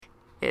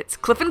It's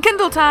Cliff and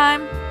Kendall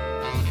time.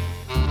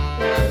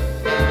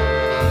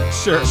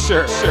 Sure.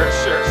 Enough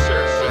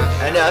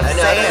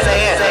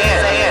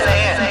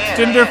saying.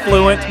 Gender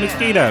fluent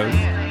mosquitoes.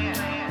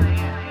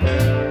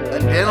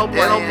 Dental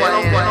plan.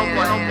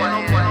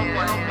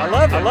 I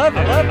love it.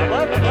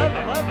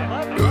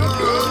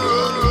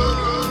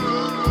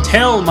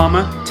 Tell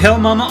mama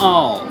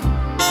all.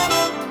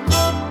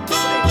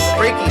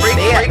 Freaky.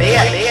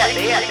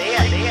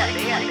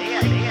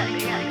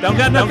 Don't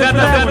got nothing for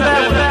that one.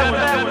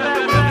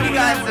 You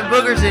got some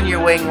boogers in your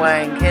wing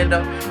wang,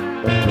 Kendall.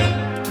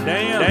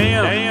 Damn.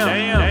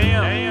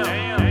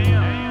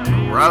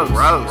 Gross.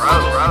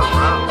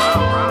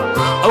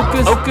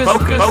 Hocus.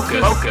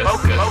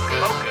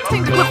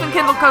 Listening to Cliff and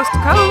Kendall Coast to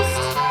Coast.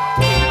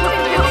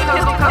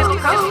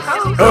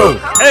 Oh,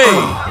 hey.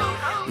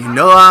 You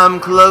know I'm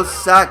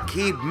close, I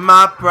keep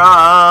my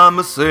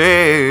promises.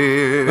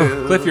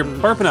 Cliff, you're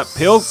burping up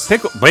pickles.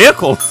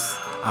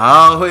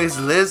 I always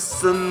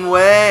listen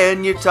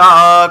when you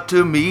talk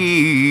to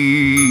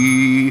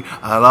me.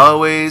 I'll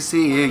always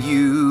hear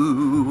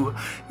you.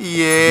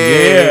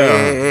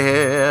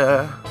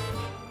 Yeah.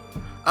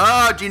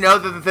 Oh, do you know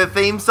the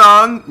theme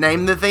song?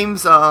 Name the theme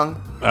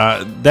song.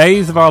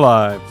 Days of Our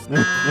Lives.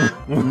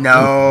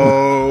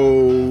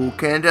 No,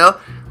 Kendall.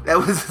 That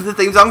was the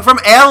theme song from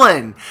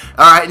Ellen.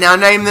 All right, now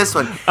name this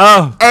one.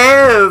 Oh.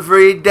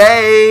 Every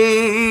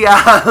day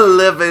I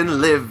live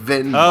and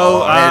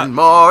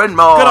more and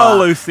more. Good old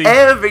Lucy.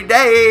 Every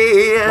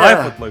day.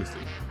 Life with Lucy.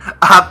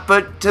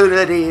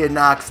 Opportunity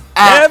knocks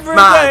at Every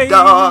my day.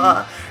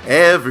 door.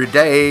 Every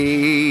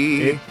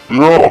day.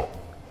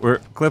 We're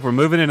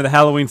moving into the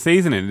Halloween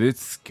season, and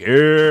it's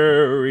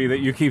scary that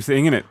you keep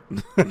singing it.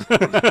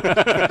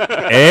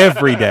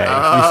 Every day.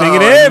 You sing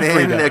it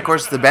every and day. of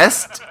course, the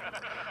best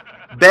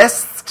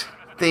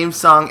theme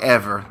song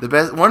ever.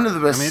 One of the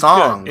best It's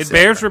songs. good. It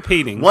bears ever.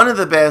 repeating. One of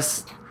the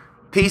best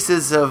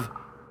pieces of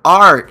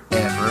art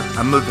ever.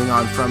 I'm moving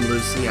on from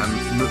Lucy. I'm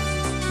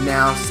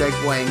now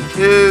segueing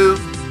to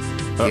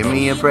Give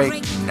Me a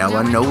Break. Now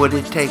I know what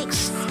it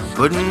takes.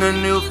 Putting a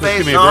new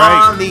face me a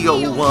on the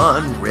old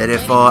one. Ready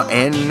for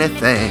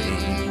anything.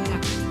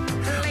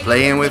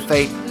 Playing with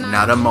fate.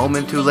 Not a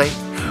moment too late.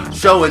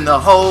 Showing the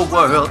whole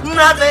world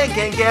nothing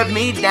can get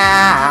me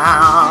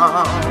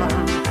down.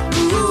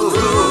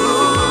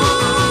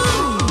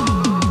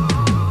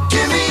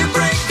 Give me a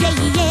break.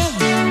 Yeah.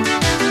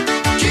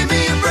 Give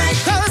me a break.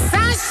 'Cause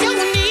I sure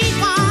need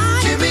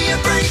one. Give me a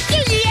break.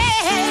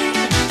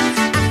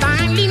 Yeah. I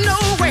finally know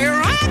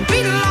where I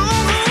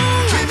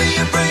belong. Give me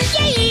a break.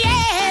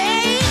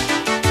 Yeah.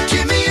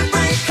 Give me a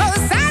break.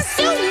 'Cause I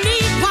sure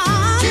need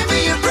one. Give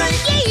me a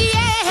break.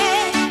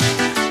 Yeah.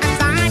 I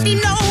finally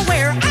know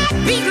where I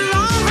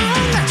belong.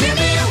 Give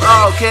me a break.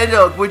 Oh,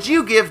 Kendall, would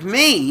you give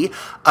me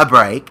a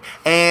break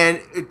and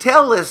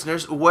tell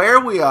listeners where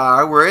we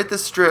are? We're at the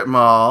strip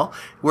mall.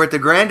 We're at the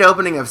grand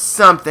opening of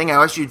something. I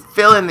wish you'd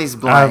fill in these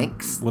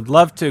blanks. Would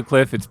love to,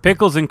 Cliff. It's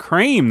Pickles and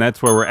Cream.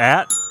 That's where we're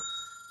at.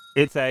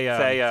 It's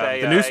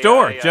the new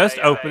store just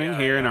opening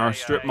here in our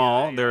strip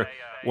mall. They're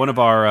one of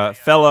our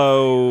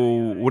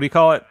fellow, what do you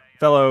call it?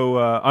 Fellow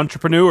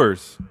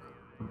entrepreneurs.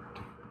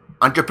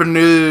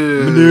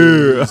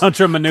 Entrepreneurs.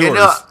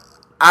 Entrepreneurs.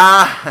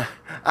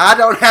 I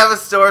don't have a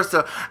store,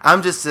 so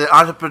I'm just an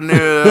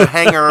entrepreneur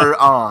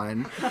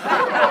hanger-on.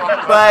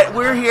 But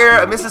we're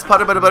here. Mrs.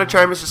 Potter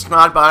Butterchurn, Mr.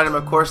 Snod Bottom,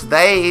 of course,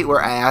 they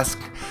were asked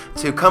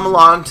to come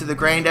along to the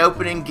grand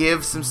opening,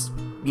 give some,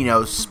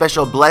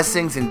 special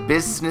blessings and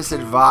business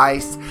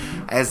advice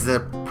as the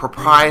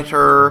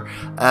proprietor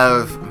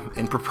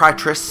and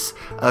proprietress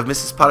of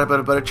Mrs. Potter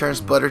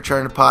Butterchurn's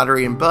Butterchurn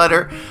Pottery and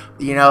Butter.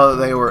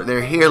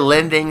 They're here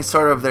lending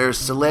sort of their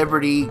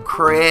celebrity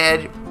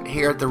cred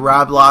here at the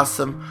Rob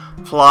Blossom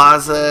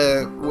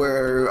Plaza,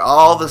 where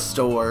all the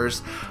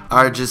stores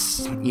are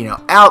just,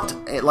 out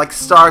like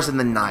stars in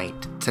the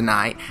night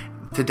tonight.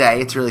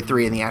 Today, it's really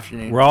 3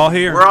 p.m. We're all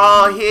here. We're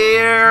all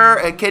here,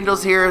 and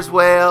Kendall's here as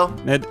well.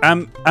 And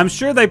I'm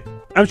sure they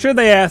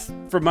asked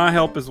for my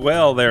help as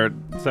well there.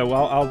 So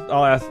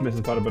I'll ask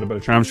Mrs.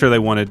 Potter. I'm sure they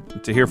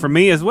wanted to hear from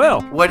me as well.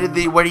 What do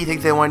you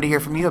think they wanted to hear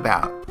from you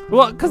about?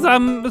 Well, because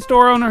I'm the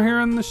store owner here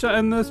in the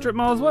strip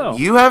mall as well.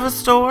 You have a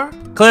store?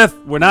 Cliff,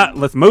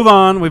 let's move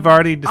on. We've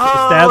already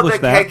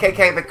established that.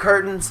 The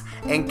curtains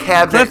and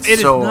cabinet Cliff,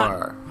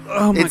 store.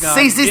 Oh my it's God.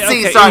 CCC, Yeah,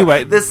 okay, sorry.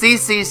 anyway. The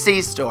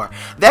CCC store.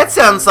 That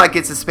sounds like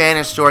it's a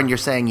Spanish store and you're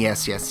saying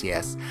yes. I don't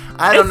It's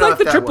know like if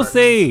the that Triple works.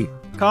 C.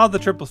 Call it the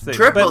Triple C.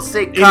 Triple But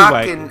C, cock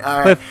anyway, and...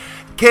 Cliff,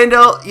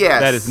 Kendall, yes.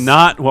 that is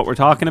not what we're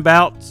talking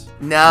about.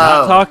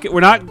 No.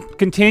 We're not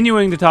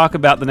continuing to talk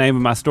about the name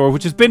of my store,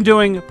 which has been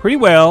doing pretty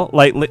well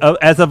lately,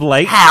 as of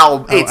late.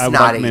 How? I It's would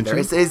not like to either. mention.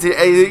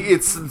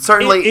 It's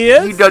certainly...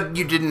 It is?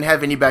 You didn't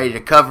have anybody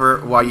to cover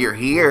while you're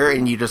here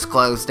and you just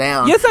closed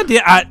down. Yes, I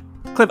did.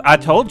 Cliff, I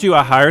told you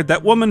I hired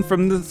that woman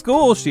from the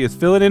school. She is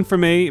filling in for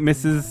me,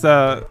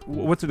 Mrs.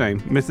 What's her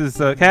name?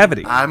 Mrs.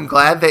 Cavity. I'm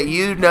glad that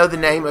you know the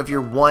name of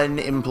your one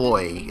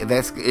employee. I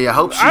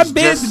hope she's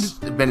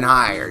just been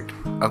hired.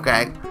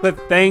 Okay. Cliff,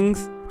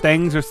 things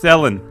are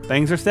selling.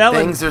 Things are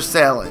selling. Things are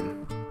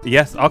selling.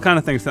 Yes, all kind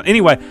of things.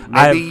 Anyway,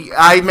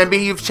 Maybe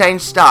you've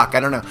changed stock. I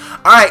don't know.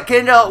 All right,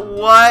 Kendall,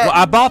 what? Well,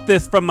 I bought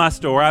this from my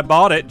store. I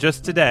bought it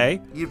just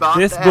today. You bought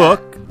this that?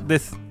 book.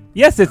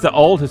 Yes, it's an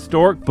old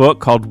historic book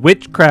called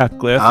Witchcraft,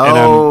 Cliff, and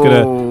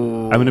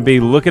I'm gonna be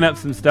looking up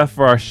some stuff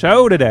for our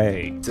show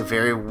today. It's a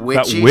very About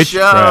witchy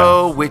witchcraft.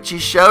 show. Witchy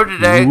show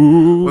today.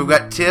 Ooh. We've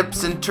got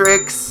tips and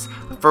tricks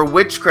for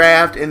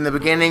witchcraft in the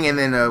beginning, and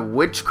then a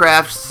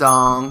witchcraft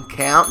song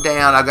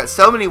countdown. I've got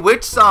so many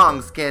witch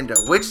songs,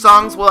 Kendall. Which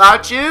songs will I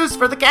choose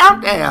for the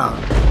countdown?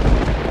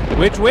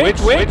 Which?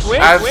 I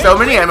have so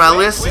many on my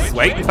list. It's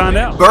Wait and find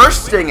out.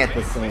 bursting at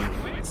the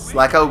seams,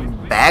 like a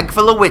bag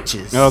full of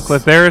witches. Oh,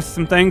 Cliff, there's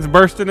some things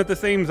bursting at the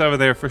seams over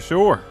there for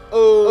sure.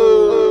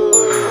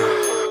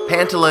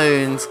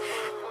 Pantaloons.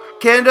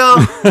 Kendall,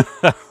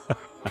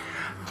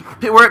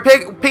 we're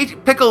at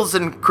Pickles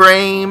and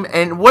Cream,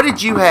 and what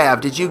did you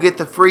have? Did you get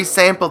the free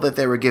sample that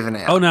they were giving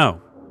out? Oh,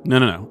 no.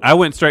 I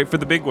went straight for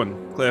the big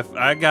one, Cliff.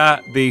 I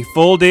got the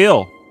full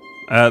deal.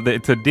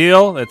 It's a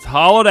deal that's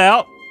hollowed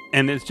out,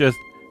 and it's just,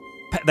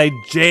 they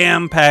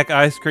jam-pack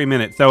ice cream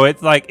in it. So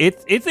it's like,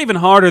 it's even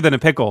harder than a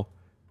pickle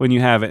when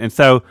you have it. And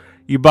so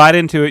you bite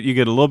into it, you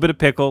get a little bit of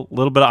pickle, a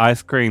little bit of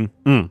ice cream.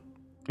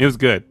 It was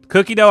good.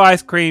 Cookie dough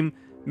ice cream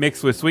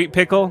mixed with sweet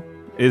pickle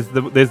is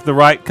the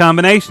right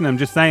combination. I'm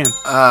just saying.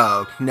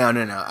 Oh, no.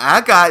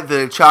 I got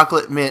the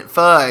chocolate mint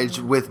fudge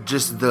with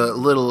just the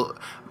little...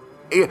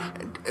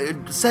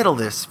 Settle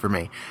this for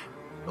me.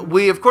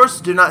 We, of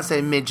course, do not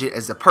say midget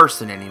as a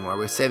person anymore.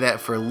 We say that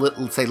for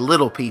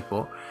little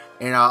people.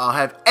 And I'll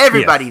have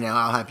everybody know.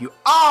 I'll have you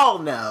all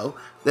know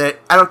that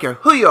I don't care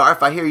who you are.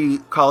 If I hear you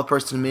call a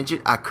person a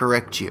midget, I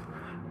correct you.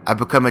 I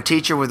become a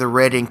teacher with a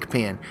red ink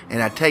pen.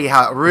 And I tell you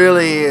how it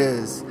really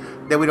is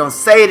that we don't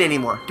say it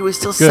anymore. Do we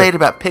still say it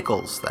about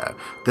pickles, though?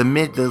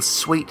 The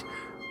sweet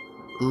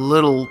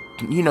little,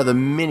 the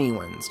mini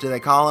ones. Do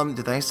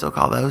they still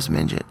call those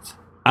midgets?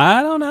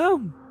 I don't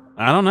know.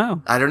 I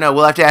don't know.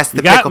 We'll have to ask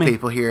the pickle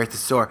people here at the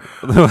store.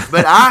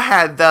 But I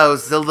had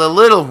those, the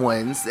little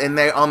ones, and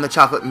they're on the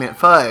chocolate mint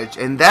fudge,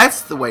 and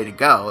that's the way to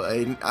go.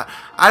 And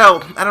I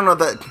don't know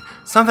that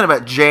something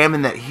about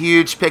jamming that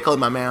huge pickle in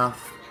my mouth.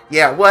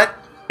 Yeah, what?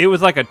 It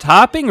was like a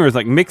topping, or it was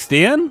like mixed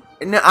in?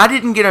 No, I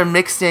didn't get them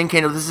mixed in,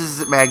 Kendall. This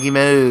is Maggie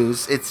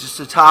Moo's. It's just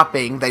a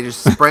topping. They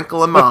just sprinkle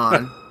them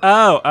on.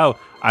 Oh.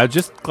 I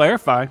just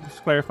clarifying.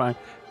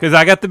 Because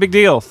I got the big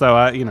deal,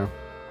 so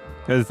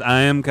because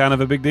I am kind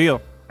of a big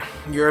deal.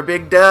 You're a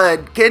big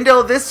dud.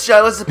 Kendall, this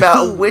show is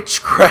about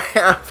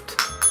witchcraft.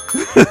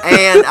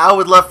 And I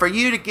would love for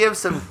you to give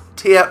some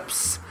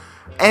tips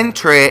and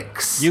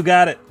tricks. You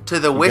got it. To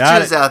the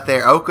witches out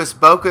there. Ocus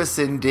Bocus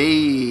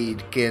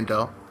indeed,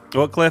 Kendall.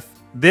 Well, Cliff,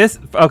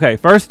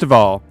 first of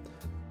all,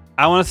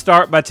 I want to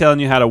start by telling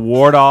you how to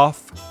ward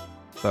off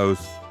those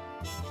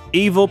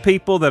evil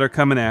people that are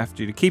coming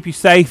after you, to keep you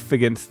safe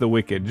against the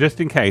wicked,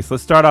 just in case.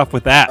 Let's start off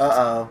with that.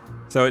 Uh-oh.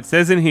 So it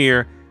says in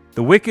here,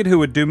 the wicked who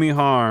would do me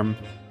harm,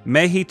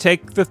 may he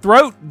take the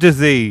throat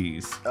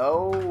disease.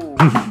 Oh.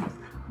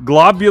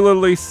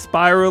 Globularly,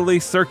 spirally,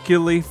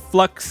 circularly,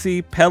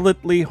 fluxy,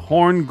 pelletly,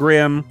 horn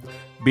grim,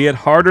 be it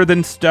harder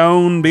than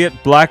stone, be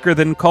it blacker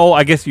than coal.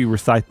 I guess you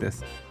recite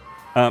this.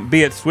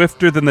 Be it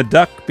swifter than the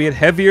duck, be it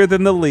heavier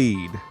than the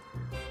lead.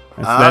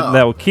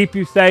 That will keep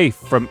you safe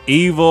from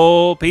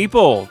evil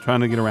people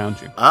trying to get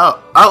around you.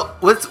 Oh,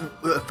 what's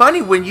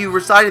funny, when you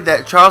recited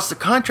that, Charles the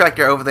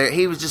contractor over there,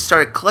 he was just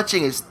started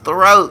clutching his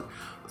throat,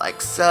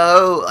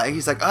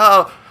 he's like,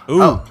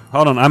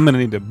 hold on, I'm going to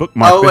need to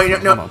bookmark this.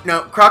 Wait,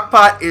 no,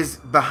 Crockpot is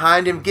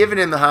behind him, giving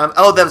him the hum.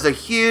 Oh, that was a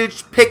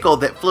huge pickle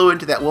that flew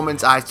into that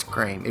woman's ice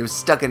cream. It was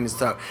stuck in his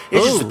throat.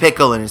 It's just a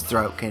pickle in his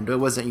throat, Kendall. It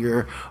wasn't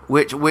your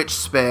witch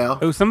spell.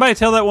 Oh, somebody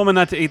tell that woman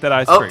not to eat that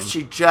ice cream.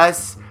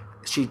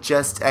 She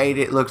just ate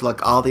it. Looked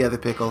like all the other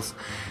pickles.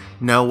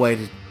 No way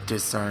to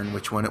discern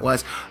which one it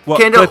was. Well,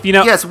 Kendall, Cliff,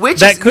 yes, witches.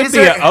 That could be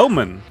an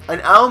omen.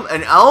 An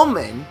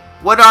omen?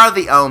 What are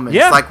the omens?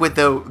 Yeah. Like with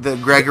the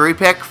Gregory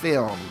Peck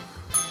film.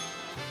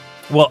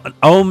 Well,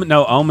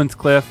 omens,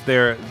 Cliff.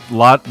 They're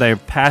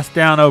passed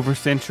down over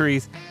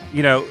centuries.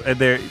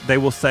 They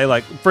will say,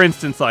 like, for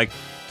instance, like,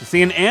 to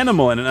see an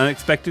animal in an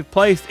unexpected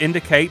place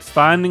indicates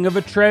finding of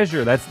a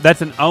treasure.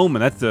 That's an omen.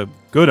 That's a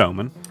good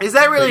omen. Is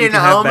that really an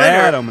omen?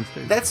 Bad omens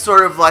too. That's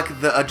sort of like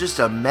just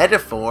a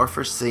metaphor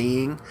for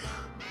seeing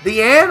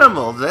the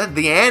animal.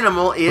 The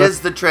animal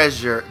is the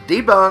treasure.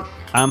 Debunk.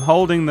 I'm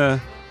holding the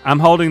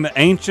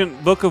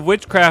ancient book of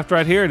witchcraft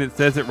right here, and it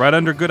says it right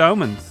under good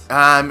omens.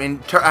 I'm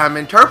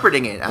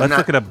interpreting it. Let's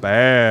look at a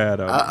bad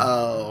omen.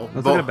 Uh-oh.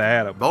 Let's look at a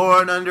bad omen.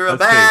 Born under a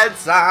bad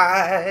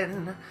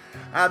sign.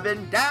 I've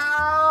been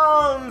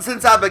down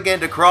since I began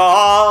to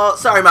crawl.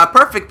 Sorry, my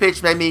perfect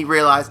pitch made me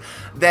realize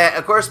that,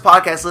 of course,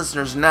 podcast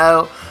listeners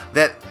know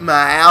that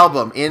my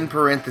album, in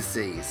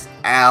parentheses,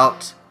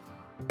 out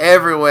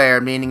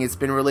everywhere, meaning it's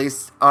been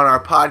released on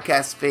our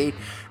podcast feed.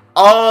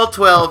 All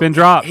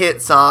 12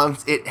 hit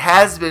songs. It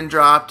has been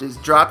dropped. It was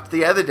dropped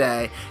the other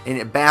day, and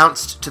it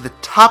bounced to the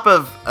top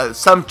of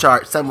some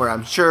chart somewhere.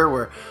 I'm sure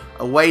we're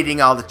awaiting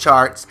all the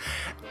charts.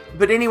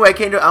 But anyway,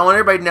 Kendall, I want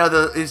everybody to know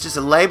that it's just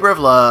a labor of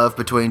love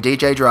between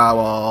DJ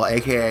Drywall,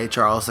 a.k.a.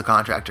 Charles the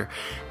Contractor,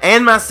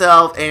 and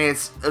myself, and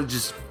it's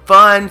just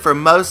fun for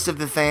most of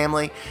the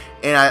family.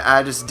 And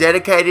I just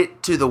dedicate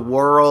it to the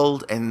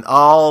world and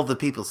all the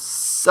people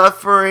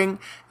suffering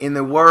in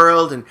the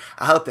world. And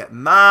I hope that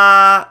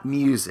my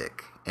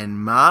music and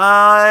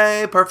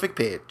my perfect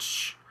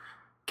pitch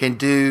can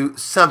do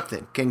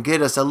something, can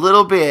get us a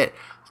little bit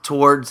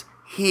towards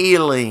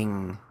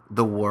healing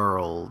the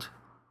world.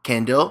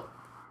 Kendall?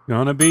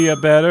 Gonna be a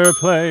better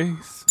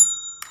place.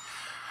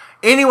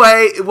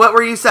 Anyway, what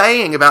were you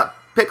saying about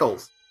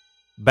pickles?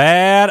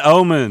 Bad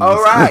omens.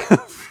 All right.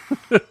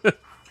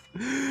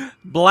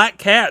 Black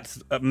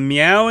cats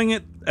meowing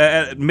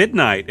at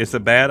midnight. It's a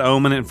bad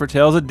omen and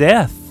foretells a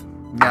death.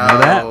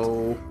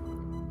 No.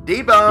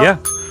 Debunk. Yeah.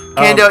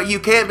 Kendall, you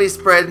can't be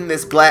spreading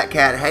this black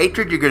cat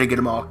hatred. You're going to get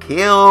them all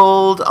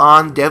killed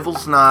on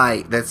Devil's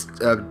Night. That's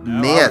a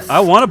myth. I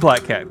want a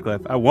black cat,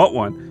 Cliff. I want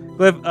one.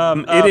 Cliff,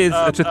 it is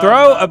to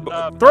throw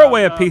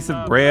away a piece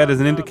of bread is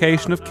an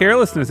indication of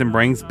carelessness and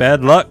brings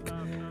bad luck.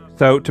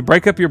 So to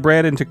break up your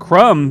bread into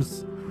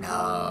crumbs.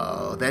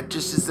 No, that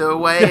just is a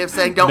way of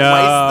saying don't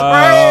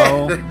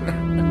waste the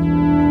bread.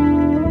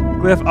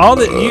 Cliff,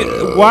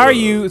 why are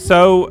you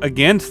so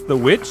against the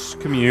witch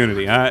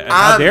community?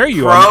 How dare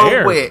you on the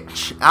air?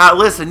 Pro-witch.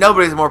 Listen,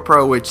 nobody's more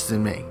pro-witch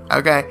than me,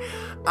 okay?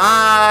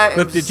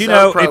 Cliff, did you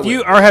know if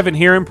you are having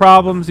hearing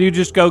problems, you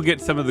just go get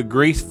some of the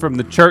grease from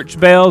the church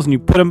bells and you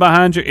put them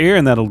behind your ear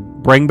and that'll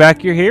bring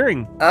back your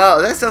hearing.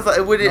 Oh, that sounds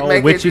like, would it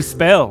make witchy it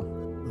spell.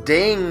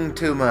 Ding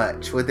too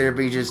much? Would there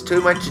be just too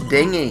much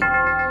dinging?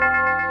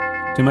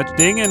 Too much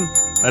dinging.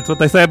 That's what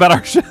they say about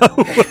our show.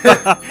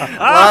 A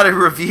lot of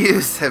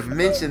reviews have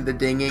mentioned the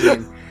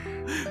dinging,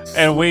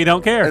 and we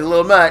don't care. A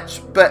little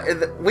much, but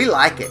we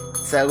like it,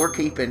 so we're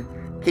keeping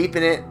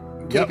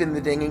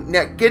the dinging.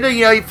 Now,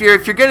 if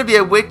you're going to be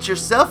a witch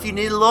yourself, you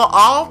need a little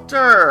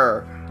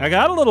altar. I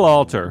got a little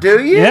altar.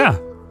 Do you? Yeah.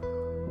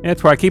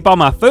 That's where I keep all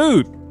my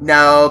food.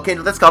 No,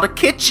 Kendall, that's called a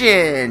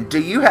kitchen. Do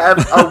you have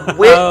a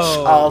witch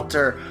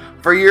altar?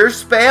 For your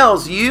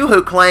spells, you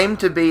who claim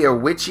to be a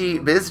witchy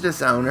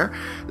business owner,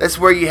 that's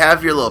where you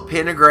have your little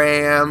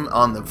pentagram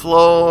on the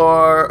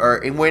floor,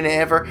 or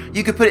whenever.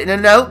 You could put it in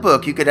a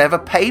notebook. You could have a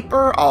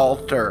paper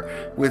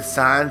altar with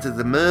signs of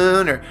the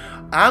moon, or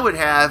I would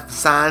have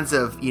signs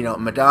of,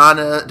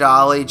 Madonna,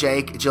 Dolly,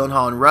 Jake,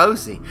 Gyllenhaal, and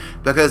Rosie,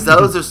 because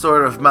those are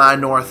sort of my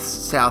north,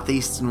 south,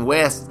 east, and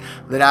west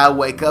that I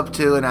wake up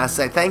to, and I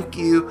say thank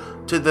you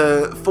to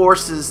the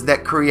forces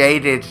that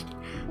created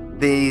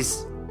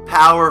these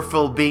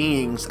powerful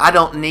beings. I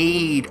don't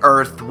need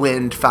earth,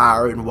 wind,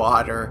 fire, and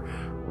water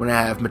when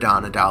I have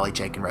Madonna, Dolly,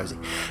 Jake, and Rosie.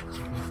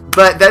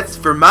 But that's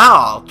for my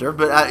altar.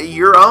 But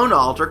your own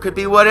altar could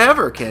be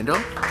whatever,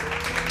 Kendall.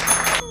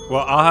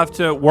 Well, I'll have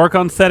to work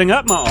on setting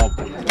up my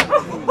altar.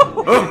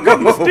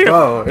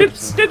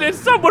 It's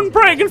someone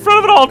praying in front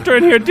of an altar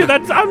in here, dear.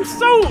 I'm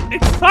so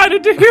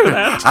excited to hear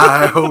that.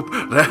 I hope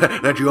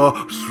that you're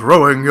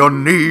throwing your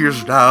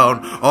knees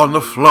down on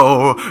the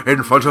floor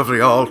in front of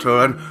the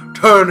altar and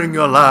turning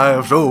your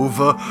lives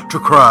over to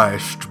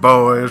Christ,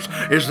 boys.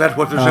 Is that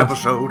what this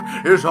episode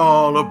is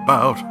all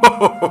about?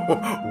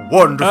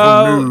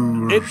 Wonderful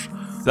news. It's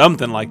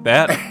something like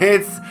that.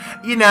 It's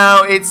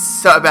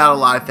about a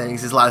lot of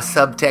things. There's a lot of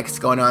subtext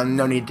going on.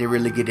 No need to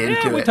really get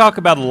into it. We talk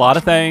about a lot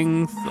of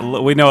things.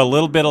 We know a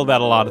little bit about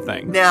a lot of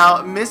things. Now,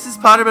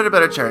 Mrs. Potter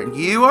Butterchurn,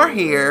 you are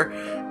here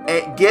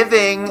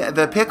giving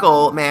the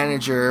pickle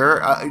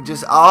manager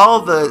just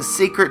all the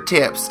secret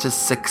tips to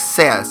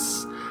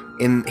success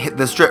in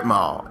the strip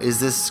mall. Is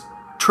this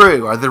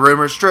true? Are the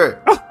rumors true?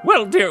 Oh,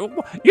 well, dear,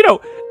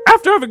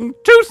 after having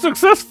 2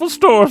 successful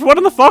stores, one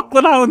in the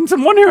Falkland Islands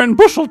and one here in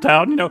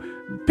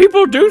Busheltown,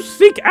 people do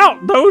seek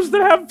out those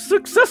that have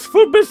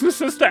successful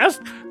businesses to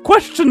ask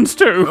questions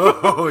to.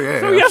 Oh,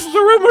 yes. So, yes, the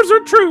rumors are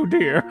true,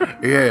 dear.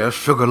 Yes,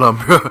 Sugarlump.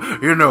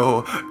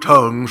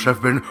 Tongues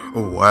have been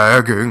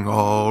wagging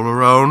all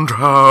around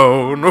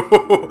town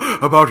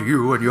about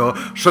you and your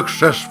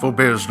successful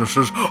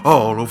businesses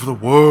all over the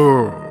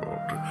world.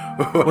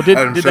 Well,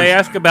 did they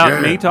ask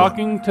about me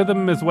talking to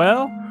them as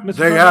well, Mr.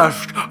 They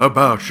asked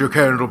about you,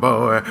 Candle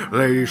Boy.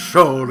 They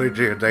surely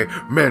did. They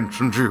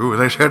mentioned you.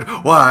 They said,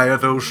 why are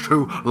those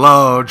 2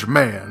 large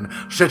men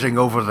sitting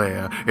over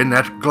there in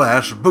that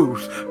glass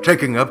booth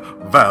taking up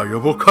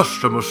valuable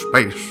customer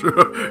space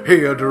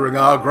here during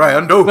our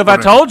grand opening? If I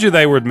told you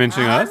they were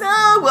mentioning us.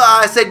 No, well,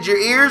 I said your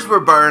ears were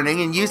burning,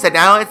 and you said,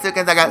 no, it's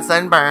because I got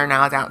sunburn.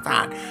 Now it's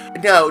outside.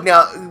 No,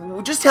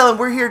 just tell them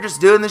we're here just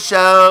doing the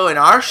show, and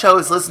our show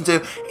is listened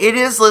to. It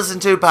is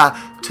listened to by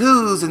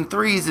 2s and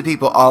 3s of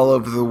people all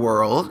over the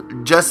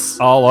world.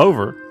 Just all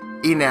over.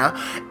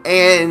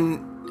 And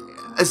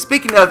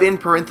speaking of, in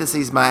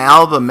parentheses, my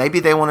album,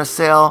 maybe they want to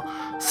sell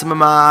some of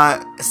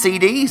my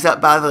CDs up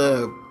by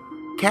the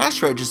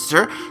cash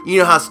register. You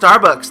know how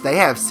Starbucks, they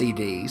have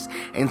CDs,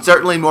 and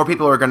certainly more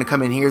people are going to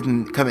come in here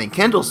than come in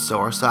Kindle's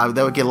store, so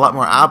they would get a lot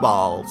more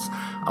eyeballs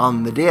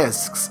on the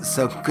discs.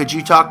 So could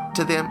you talk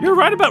to them? You're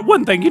right about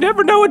one thing. You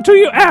never know until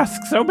you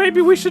ask, so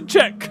maybe we should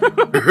check.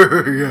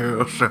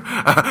 Yes,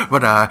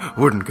 but I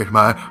wouldn't get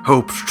my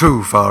hopes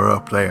too far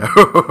up there.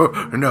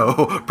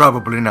 No,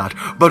 probably not,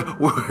 but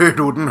it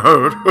wouldn't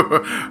hurt.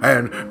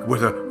 And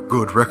with a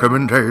good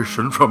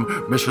recommendation from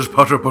Mrs.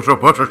 Potter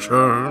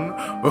Butterchurn,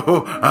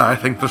 I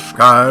think the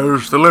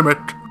sky's the limit.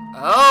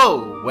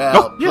 Oh,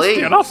 well, Yes,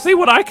 please. Dan, I'll see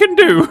what I can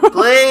do.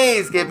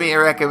 Please give me a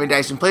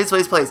recommendation. Please,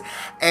 please, please.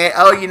 And,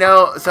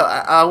 so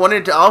I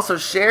wanted to also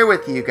share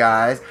with you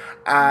guys,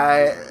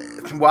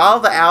 while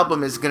the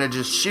album is going to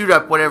just shoot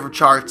up whatever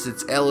charts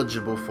it's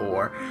eligible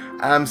for,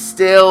 I'm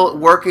still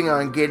working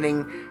on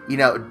getting,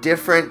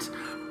 different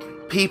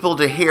people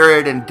to hear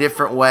it in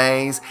different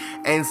ways.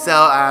 And so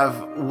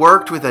I've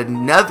worked with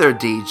another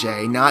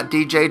DJ, not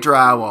DJ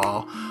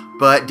Drywall,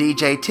 but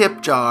DJ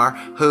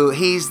Tipjar,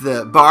 he's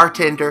the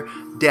bartender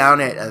down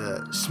at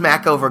the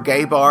Smackover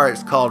Gay Bar.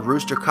 It's called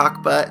Rooster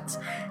Cockbutts.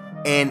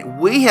 And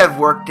we have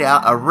worked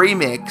out a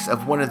remix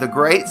of one of the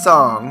great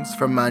songs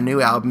from my new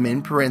album,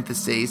 In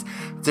Parentheses.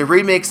 It's a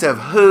remix of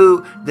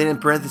Who, then in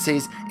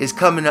parentheses, is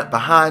coming up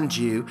behind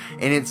you.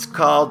 And it's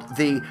called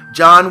the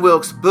John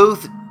Wilkes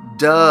Booth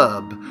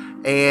dub.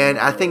 And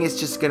I think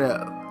it's just going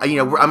to,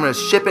 I'm going to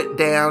ship it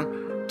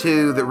down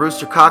to the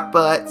Rooster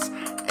Cockbutts.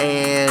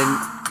 And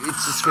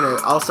it's just going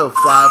to also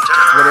fly to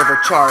whatever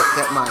chart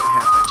that might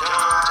happen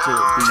to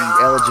be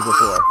eligible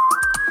for.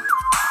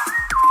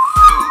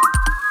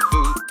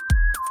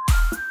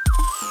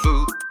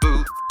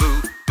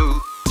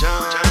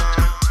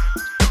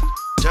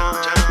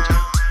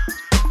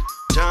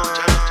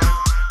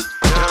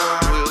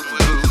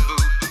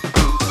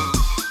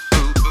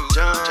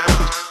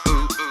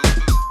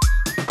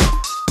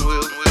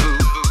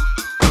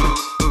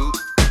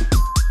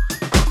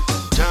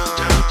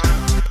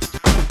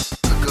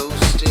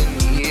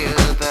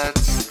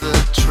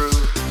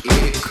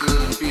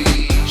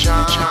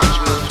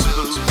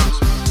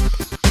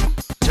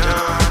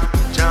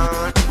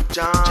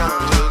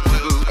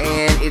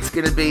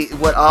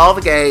 What all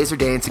the gays are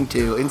dancing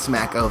to in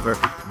Smackover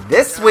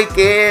this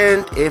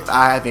weekend, if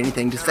I have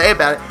anything to say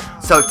about it.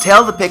 So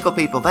tell the pickle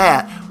people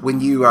that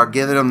when you are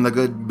giving them the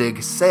good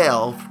big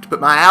sell to put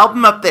my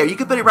album up there. You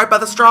can put it right by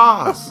the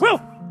straws. Well,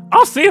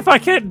 I'll see if I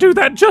can't do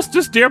that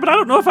justice, dear, but I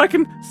don't know if I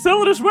can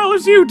sell it as well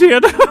as you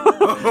did.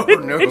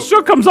 It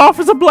sure comes off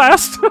as a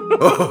blast.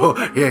 Oh,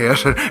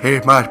 yes, and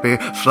it might be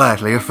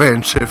slightly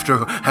offensive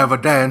to have a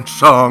dance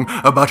song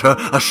about an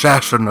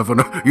assassin of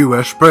a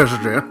U.S.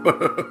 president.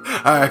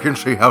 I can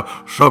see how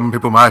some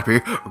people might be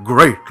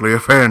greatly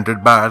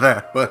offended by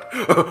that, but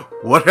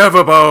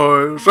whatever,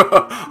 boys.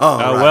 All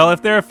right. Well,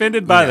 if they're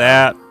offended by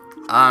that.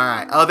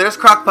 Alright. Oh, there's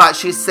Crockpot.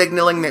 She's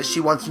signaling that she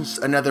wants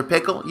another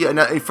pickle.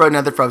 For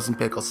another frozen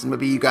pickle. So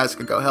maybe you guys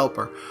could go help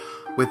her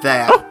with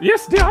that. Oh,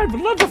 yes, dear, I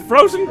would love a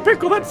frozen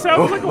pickle. That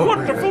sounds like a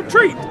wonderful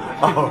treat.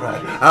 All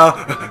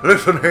right.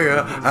 Listen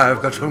here.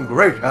 I've got some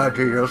great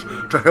ideas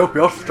to help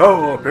your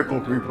store, pickle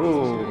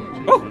people.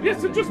 Oh,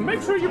 yes, and just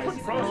make sure you put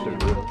frosting.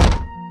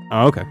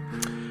 Oh, okay.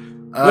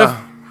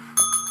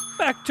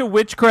 Back to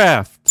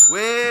witchcraft.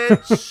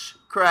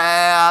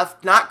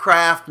 Witchcraft. Not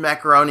Kraft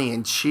macaroni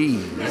and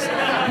cheese.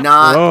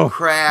 Not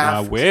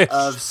craft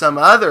of some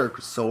other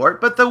sort,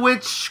 but the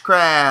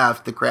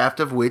witchcraft. The craft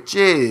of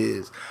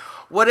witches.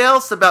 What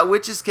else about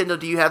witches, Kendall,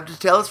 do you have to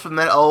tell us from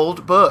that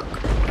old book?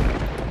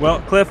 Well,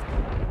 Cliff,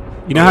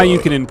 you know how you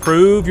can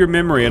improve your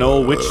memory, an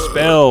old witch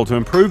spell to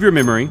improve your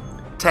memory?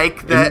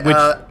 Take that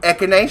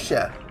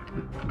echinacea.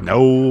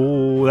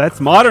 No,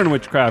 that's modern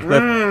witchcraft,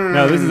 Cliff.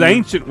 No, this is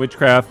ancient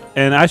witchcraft,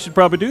 and I should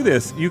probably do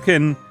this. You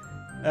can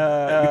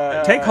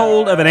take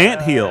hold of an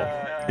anthill,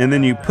 and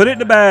then you put it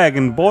in a bag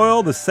and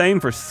boil the same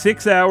for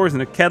 6 hours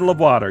in a kettle of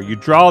water. You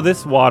draw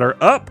this water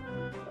up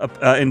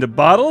into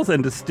bottles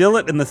and distill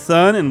it in the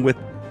sun, and with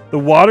the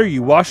water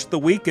you wash the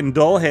weak and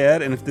dull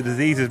head, and if the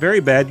disease is very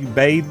bad, you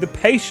bathe the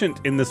patient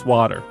in this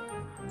water.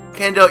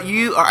 Kendall,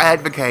 you are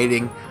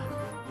advocating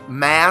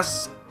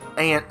mass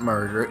ant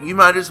murder. You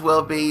might as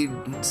well be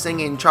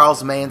singing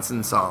Charles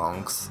Manson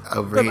songs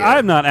over here.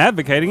 I'm not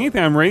advocating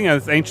anything. I'm reading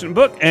this ancient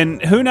book,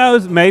 and who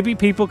knows, maybe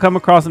people come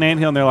across an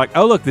anthill and they're like,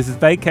 oh, look, this is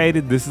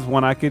vacated. This is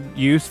one I could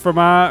use for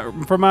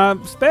my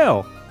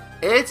spell.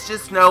 It's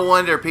just no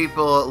wonder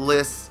people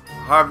list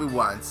Harvey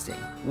Weinstein,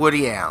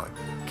 Woody Allen,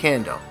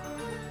 Kendall,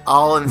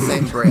 all in the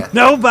same breath.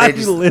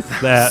 Nobody lists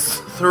that.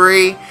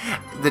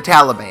 The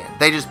Taliban.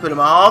 They just put them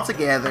all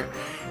together.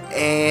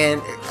 And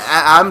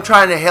I'm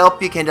trying to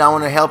help you, Kendall. I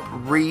want to help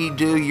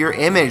redo your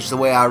image the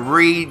way I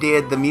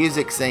redid the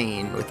music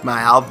scene with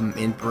my album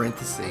In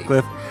Parentheses.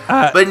 Cliff,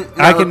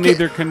 I can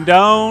neither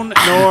condone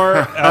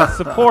nor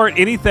support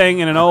anything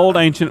in an old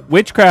ancient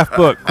witchcraft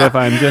book, Cliff.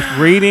 I'm just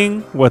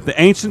reading what the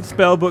ancient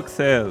spell book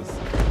says.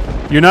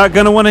 You're not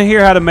going to want to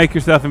hear how to make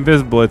yourself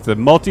invisible. It's a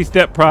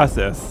multi-step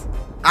process.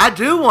 I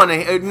do want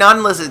to, not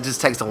unless it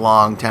just takes a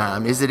long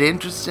time. Is it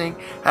interesting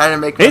how to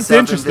make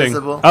myself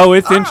invisible? Oh,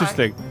 it's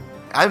interesting. Right.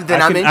 I'm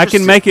interested. I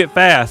can make it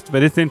fast,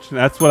 but it's interesting.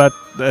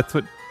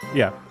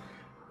 Yeah.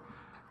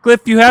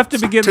 Cliff, you have to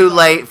begin. Too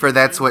late for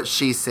that's what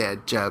she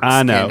said jokes.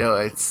 I know. Kendall.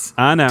 It's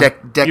I know.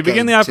 You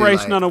begin the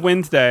operation on a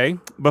Wednesday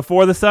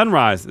before the sun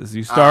rises.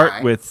 You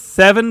start with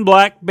 7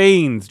 black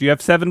beans. Do you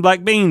have 7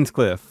 black beans,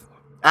 Cliff?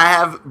 I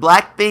have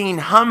black bean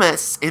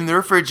hummus in the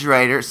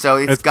refrigerator, so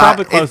it's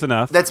probably close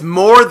enough. That's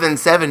more than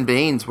 7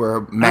 beans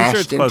were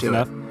mashed close into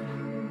enough.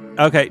 it.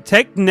 Okay,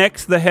 take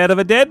next the head of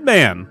a dead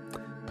man.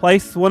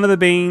 Place one of the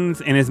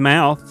beans in his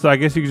mouth. So I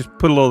guess you can just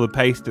put a little of the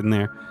paste in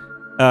there.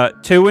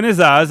 2 in his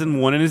eyes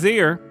and 1 in his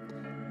ear.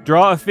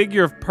 Draw a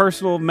figure of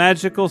personal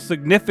magical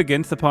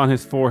significance upon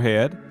his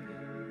forehead.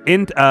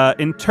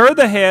 Inter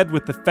the head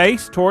with the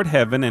face toward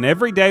heaven, and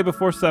every day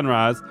before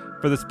sunrise,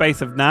 for the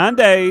space of 9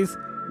 days,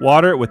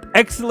 water it with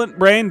excellent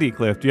brandy,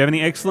 Cliff. Do you have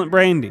any excellent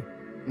brandy?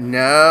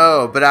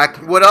 No, but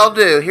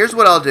here's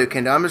what I'll do,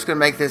 Kendall. I'm just going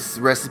to make this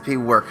recipe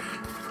work.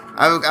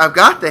 I've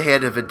got the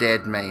head of a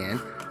dead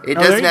man. It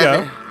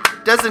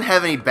doesn't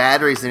have any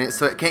batteries in it,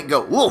 so it can't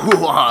go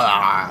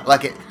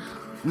like it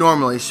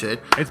normally should.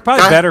 It's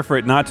probably better for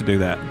it not to do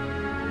that.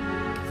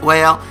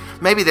 Well,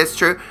 maybe that's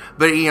true,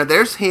 but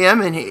there's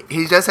him, and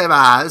he does have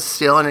eyes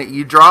still, and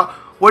you draw.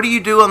 What do you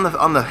do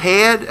on the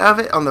head of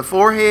it, on the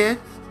forehead?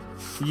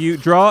 You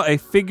draw a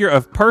figure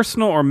of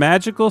personal or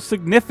magical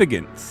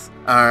significance.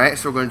 All right,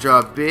 so we're going to draw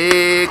a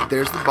big.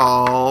 There's the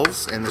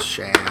balls and the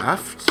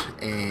shaft,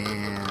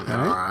 and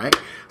all right.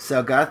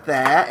 So got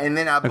that, and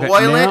then I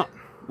boil it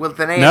with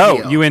an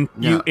anthill. No,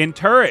 you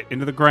inter it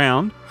into the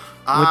ground.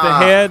 With the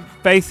head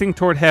facing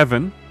toward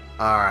heaven.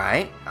 All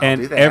right. I'll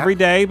do that. Every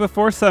day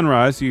before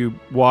sunrise, you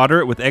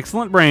water it with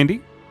excellent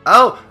brandy.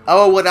 Oh!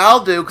 What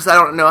I'll do, because I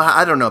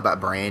don't know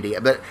about brandy,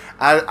 but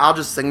I'll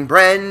just sing,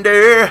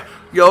 "Brandy,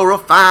 you're a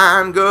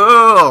fine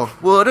girl.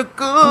 What a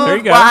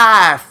good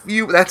wife."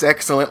 That's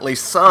excellently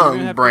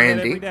sung,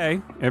 Brandy.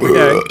 Every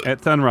day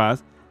at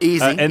sunrise.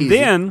 Easy.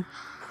 Then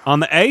on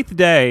the 8th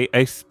day,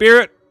 a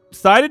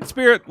sighted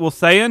spirit will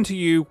say unto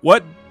you,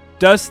 "What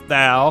dost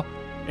thou?"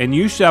 And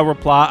you shall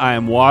reply, "I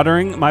am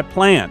watering my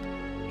plant."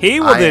 He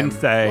will then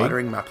say,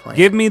 watering my plant.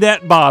 "Give me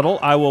that bottle.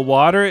 I will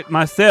water it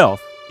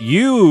myself."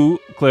 You,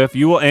 Cliff,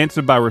 you will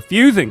answer by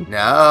refusing.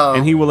 No.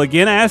 And he will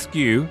again ask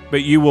you,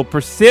 but you will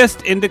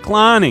persist in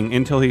declining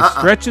until he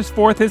stretches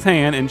forth his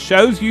hand and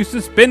shows you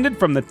suspended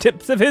from the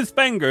tips of his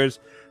fingers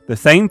the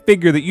same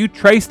figure that you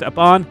traced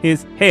upon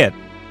his head.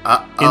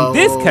 In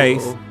this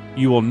case,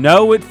 you will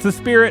know it's the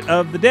spirit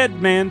of the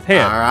dead man's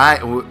head. All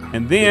right.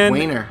 And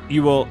then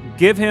you will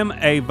give him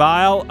a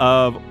vial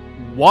of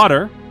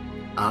water.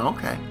 Oh,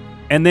 okay.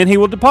 And then he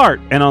will depart.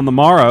 And on the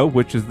morrow,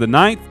 which is the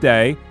 9th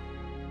day,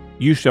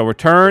 you shall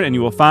return and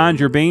you will find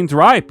your beans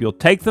ripe. You'll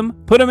take them,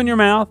 put them in your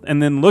mouth,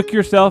 and then look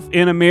yourself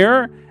in a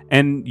mirror,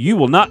 and you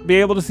will not be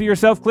able to see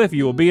yourself, Cliff.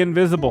 You will be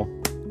invisible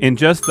in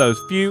just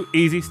those few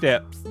easy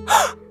steps.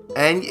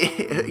 And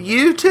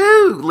you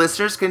too,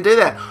 listeners, can do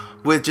that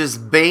with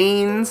just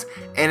beans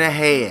and a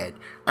head.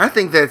 I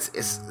think that's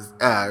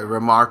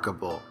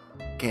remarkable,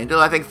 Kendall.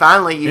 I think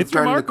finally you've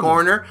turned the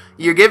corner.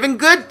 You're giving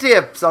good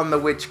tips on the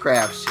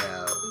Witchcraft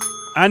Show.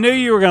 I knew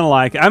you were going to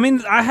like it. I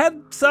mean, I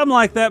had some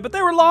like that, but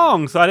they were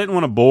long, so I didn't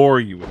want to bore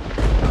you with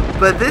it.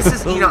 But this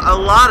is, a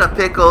lot of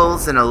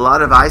pickles and a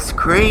lot of ice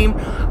cream.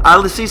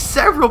 I see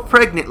several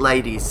pregnant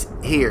ladies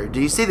here.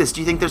 Do you see this?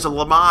 Do you think there's a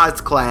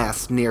Lamaze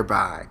class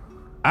nearby?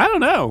 I don't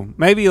know.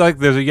 Maybe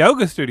there's a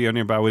yoga studio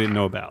nearby we didn't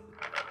know about.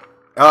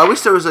 Oh, I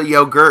wish there was a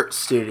yogurt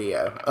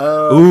studio.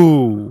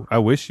 Ooh, I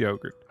wish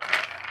yogurt.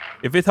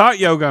 If it's hot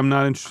yoga, I'm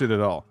not interested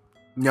at all.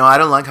 No, I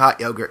don't like hot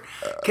yogurt.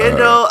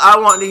 Kendall, I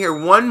want to hear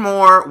one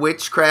more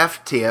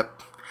witchcraft tip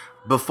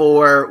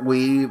before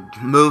we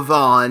move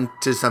on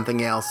to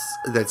something else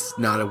that's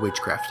not a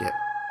witchcraft tip.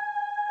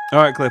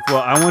 All right, Cliff.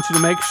 Well, I want you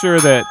to make sure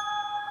that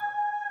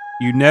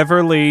you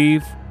never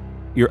leave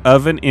your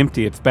oven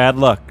empty. It's bad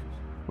luck.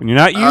 When you're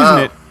not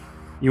using it,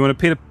 you want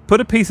to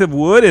put a piece of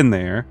wood in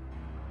there,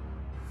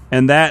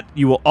 and that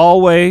you will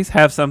always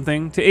have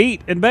something to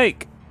eat and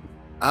bake.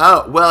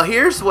 Oh, well,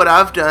 here's what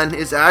I've done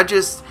is I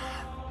just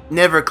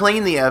never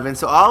clean the oven,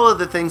 so all of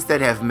the things that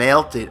have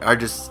melted are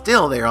just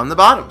still there on the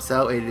bottom.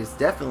 So it is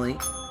definitely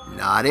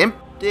not empty.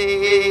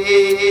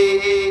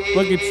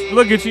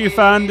 Look at you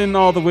finding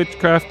all the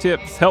witchcraft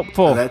tips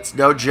helpful. Oh, that's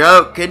no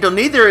joke, Kendall.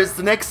 Neither is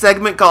the next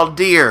segment called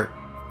Dear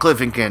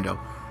Cliff and Kendall.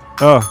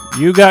 Oh,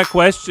 you got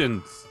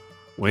questions.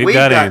 We've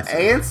got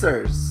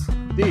answers.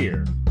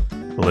 Dear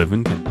Cliff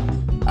and Kendall.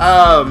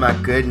 Oh my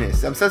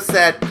goodness, I'm so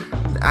sad.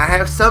 I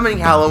have so many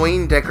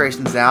Halloween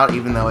decorations out,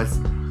 even though it's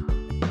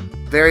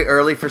very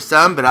early for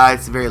some, but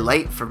it's very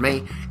late for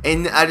me,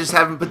 and I just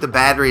haven't put the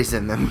batteries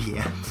in them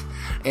yet.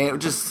 And it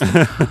just,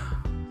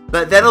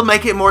 but that'll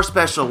make it more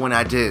special when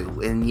I do,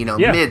 in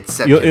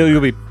mid-September. You'll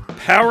be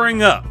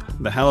powering up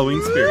the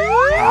Halloween spirit.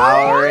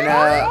 Powering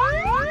up.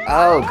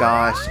 Oh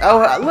gosh.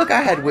 Oh look,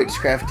 I had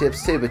witchcraft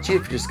tips too, but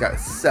you've just got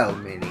so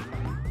many.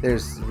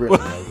 There's really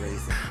no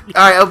reason.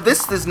 All right. Oh,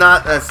 this is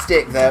not a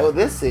stick though.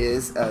 This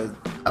is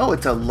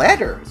it's a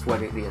letter. Is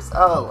what it is.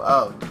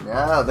 Oh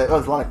no, there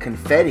was a lot of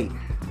confetti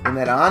in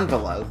that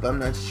envelope. I'm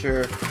not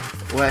sure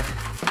why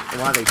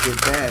they did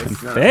that. It's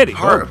confetti.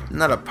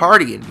 Not a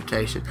party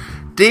invitation.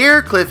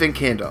 Dear Cliff and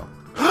Kendall,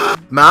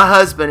 my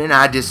husband and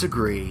I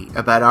disagree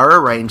about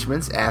our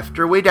arrangements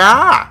after we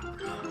die.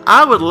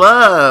 I would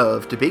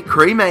love to be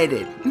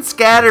cremated and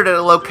scattered at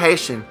a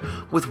location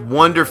with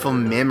wonderful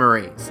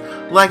memories,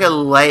 like a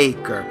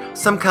lake or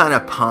some kind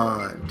of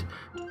pond.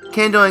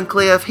 Kendall and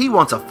Cliff, he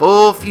wants a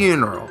full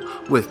funeral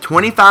with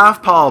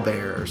 25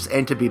 pallbearers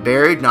and to be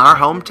buried in our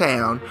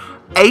hometown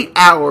 8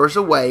 hours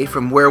away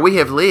from where we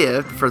have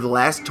lived for the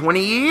last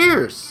 20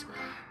 years.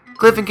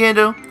 Cliff and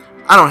Kendall,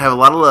 I don't have a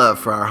lot of love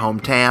for our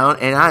hometown,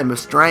 and I am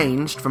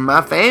estranged from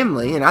my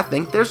family, and I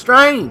think they're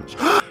strange.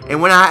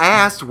 And when I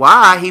asked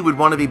why he would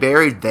want to be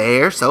buried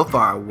there so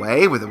far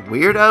away with the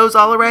weirdos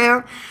all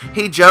around,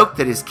 he joked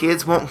that his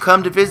kids won't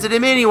come to visit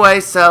him anyway,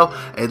 so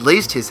at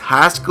least his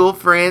high school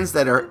friends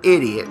that are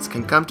idiots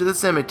can come to the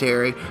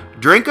cemetery,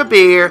 drink a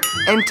beer,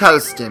 and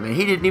toast him. And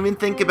he didn't even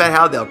think about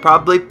how they'll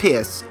probably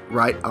piss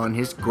right on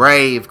his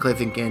grave, Cliff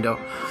and Kendall.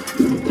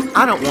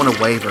 I don't want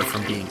to waver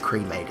from being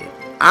cremated.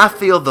 I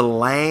feel the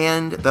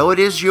land, though it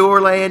is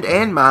your land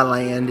and my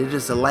land, it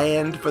is a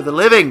land for the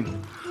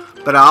living.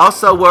 But I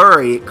also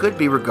worry it could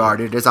be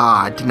regarded as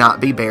odd to not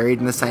be buried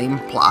in the same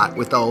plot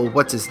with old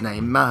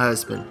what's-his-name, my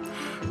husband.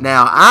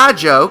 Now, I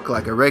joke,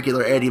 like a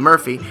regular Eddie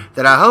Murphy,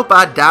 that I hope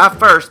I die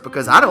first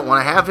because I don't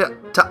want to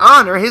have to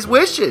honor his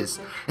wishes.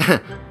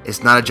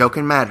 It's not a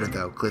joking matter,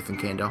 though, Cliff and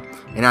Kendall,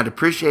 and I'd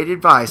appreciate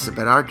advice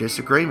about our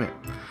disagreement.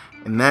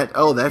 And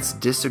that's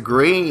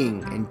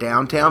disagreeing in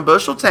downtown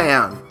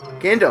Busheltown.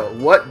 Kendall,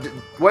 what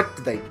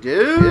do they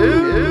do?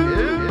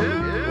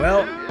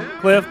 Well,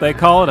 Cliff, they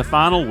call it a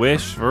final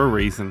wish for a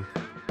reason.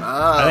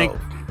 Oh.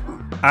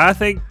 I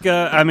think.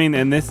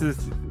 And this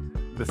is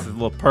a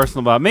little personal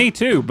about me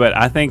too, but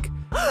I think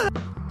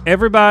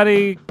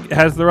everybody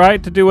has the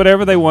right to do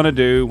whatever they want to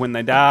do. When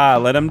they die,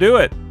 let them do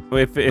it.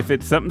 If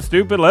it's something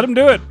stupid, let them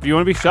do it. If you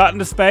want to be shot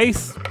into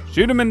space,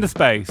 shoot them into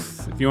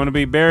space. If you want to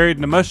be buried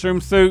in a mushroom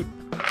suit,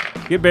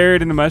 get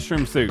buried in a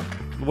mushroom suit.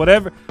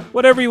 Whatever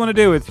you want to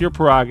do, it's your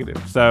prerogative.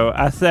 So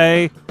I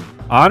say,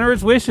 honor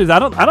his wishes. I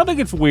don't think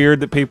it's weird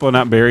that people are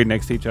not buried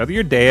next to each other.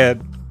 You're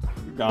dead.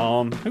 You're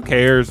gone. Who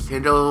cares?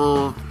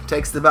 Kendall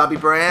takes the Bobby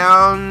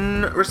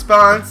Brown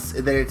response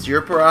that it's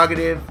your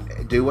prerogative.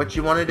 Do what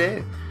you want to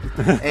do.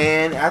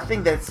 And I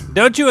think that's...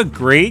 Don't you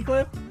agree,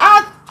 Cliff?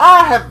 I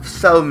have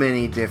so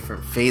many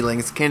different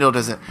feelings. Kendall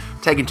doesn't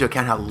take into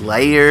account how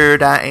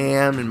layered I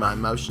am in my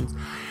emotions.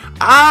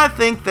 I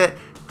think that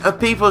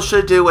people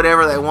should do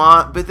whatever they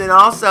want, but then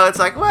also it's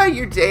like, well,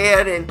 you're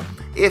dead, and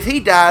if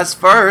he dies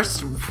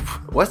first,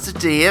 what's the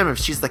DM? If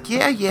she's like,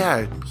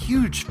 yeah,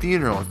 huge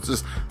funeral, it's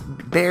just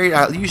buried,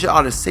 you should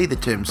ought to see the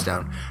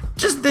tombstone.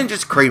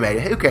 Just cremate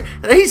it. Who cares?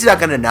 He's not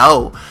going to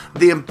know.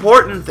 The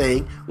important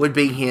thing would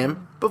be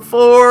him,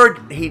 before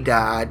he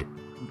died,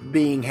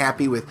 being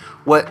happy with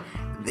what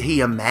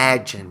he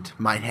imagined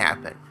might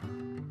happen.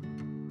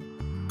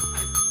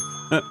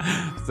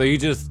 So you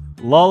just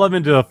lull him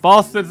into a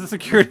false sense of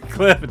security,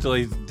 Cliff, until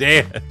he's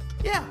dead.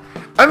 Yeah.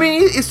 I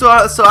mean, so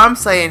I'm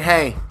saying,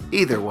 hey,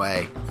 either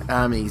way,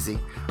 I'm easy.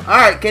 All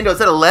right, Kendall, is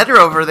that a letter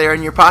over there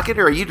in your pocket,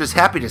 or are you just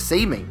happy to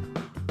see me?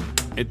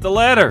 It's a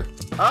letter.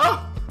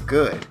 Oh,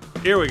 good.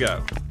 Here we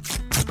go.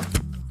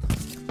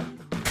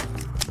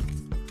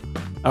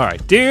 All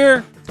right,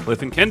 dear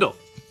Cliff and Kendall,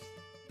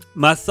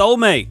 my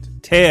soulmate,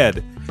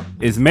 Ted,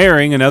 is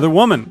marrying another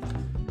woman.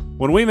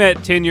 When we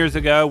met 10 years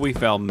ago, we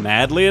fell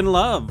madly in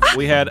love.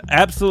 We had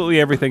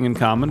absolutely everything in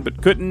common, but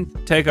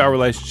couldn't take our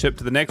relationship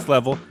to the next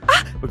level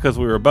because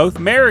we were both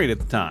married at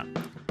the time.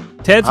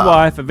 Ted's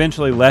wife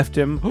eventually left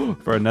him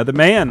for another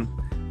man,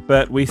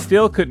 but we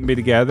still couldn't be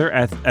together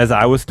as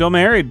I was still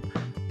married.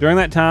 During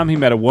that time, he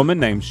met a woman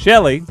named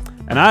Shelley,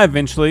 and I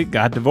eventually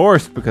got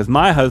divorced because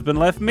my husband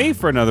left me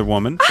for another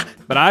woman,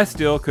 but I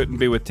still couldn't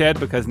be with Ted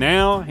because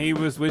now he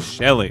was with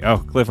Shelley. Oh,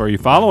 Cliff, are you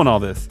following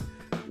all this?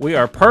 We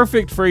are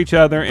perfect for each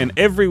other in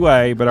every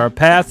way, but our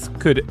paths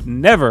could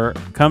never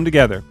come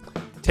together.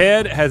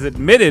 Ted has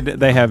admitted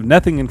they have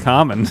nothing in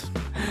common,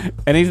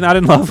 and he's not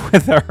in love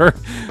with her,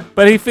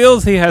 but he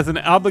feels he has an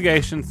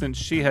obligation since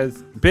she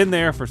has been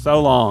there for so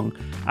long.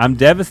 I'm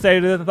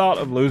devastated at the thought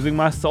of losing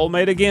my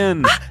soulmate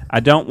again.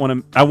 I don't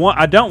want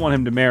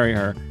him to marry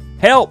her.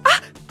 Help!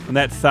 And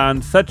that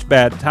sounds such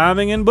bad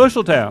timing in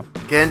Busheltown.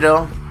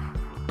 Kendall,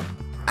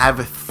 I have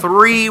a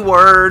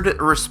 3-word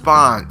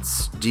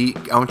response. I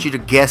want you to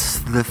guess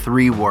the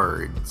 3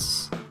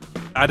 words.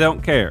 I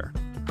don't care.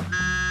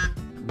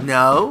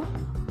 No.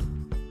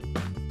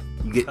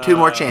 You get 2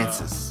 more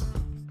chances.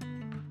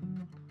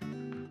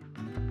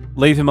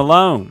 Leave him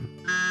alone.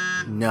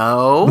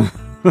 No.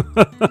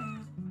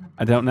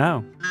 I don't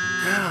know.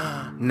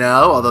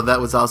 No, although that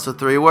was also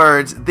 3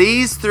 words.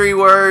 These 3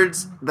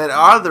 words that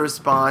are the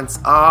response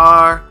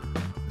are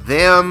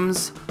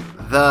them's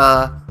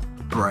the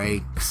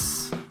breaks.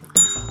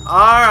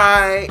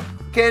 Alright,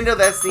 Kendall,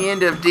 that's the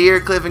end of Dear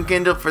Cliff and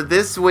Kendall for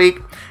this week.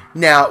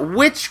 Now,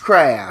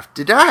 witchcraft.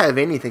 Did I have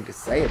anything to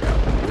say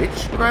about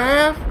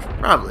witchcraft?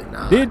 Probably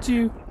not. Did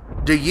you?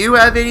 Do you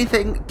have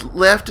anything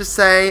left to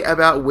say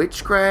about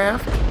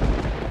witchcraft?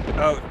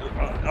 Oh,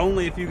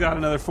 only if you got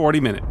another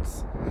 40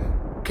 minutes.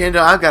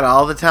 Kendall, I've got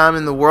all the time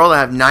in the world. I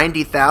have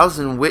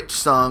 90,000 witch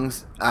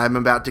songs I'm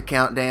about to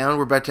count down.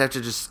 We're about to have to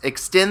just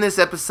extend this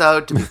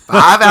episode to be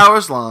 5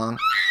 hours long.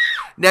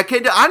 Now,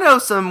 Kendall, I know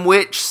some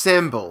witch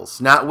symbols.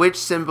 Not witch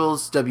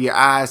symbols,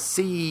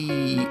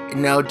 W-I-C,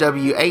 no,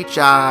 W-H-I-W,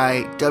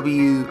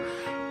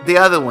 the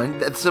other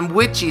one. Some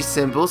witchy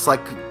symbols, like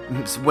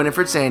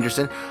Winifred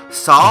Sanderson.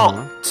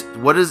 Salt.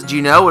 Do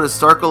you know what a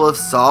circle of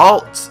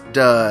salt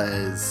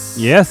does?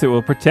 Yes, it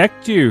will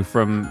protect you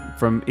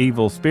from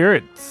evil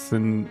spirits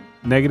and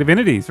negative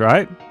entities,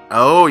 right?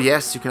 Oh,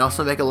 yes. You can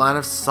also make a line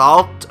of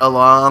salt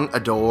along a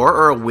door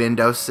or a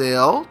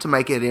windowsill to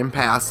make it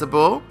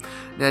impassable.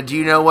 Now, do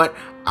you know what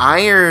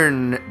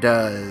iron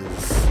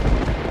does?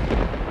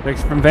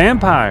 Makes from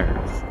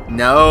vampires.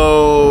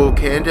 No,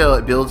 Kendall,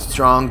 it builds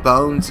strong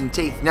bones and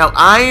teeth. Now,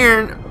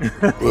 iron,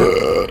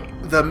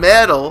 the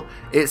metal,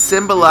 it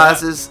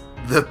symbolizes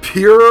the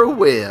pure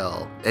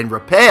will and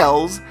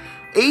repels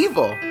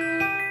evil.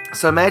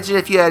 So imagine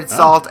if you had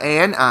salt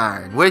and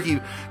iron. What if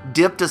you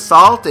dipped a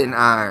salt in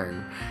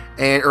iron,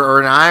 or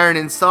an iron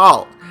in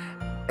salt?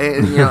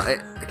 And you know,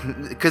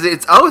 because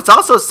it's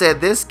also said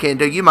this,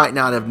 Kendall. You might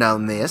not have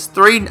known this.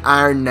 3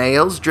 iron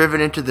nails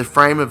driven into the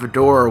frame of a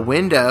door or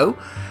window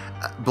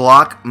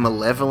block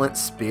malevolent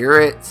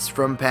spirits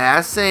from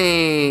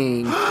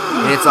passing.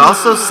 And it's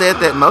also said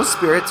that most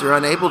spirits are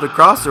unable to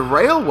cross a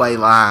railway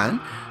line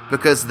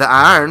because the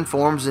iron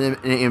forms an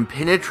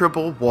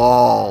impenetrable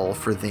wall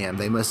for them.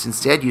 They must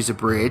instead use a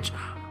bridge.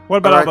 What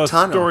about or all a those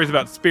tunnel. stories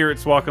about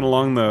spirits walking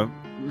along the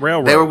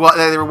railroad? They were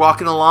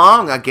walking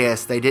along, I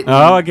guess. They didn't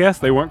I guess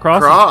they weren't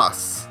crossing.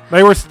 cross.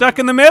 They were stuck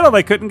in the middle.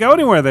 They couldn't go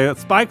anywhere. They had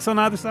spikes on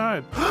either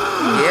side.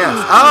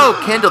 Yes. Oh,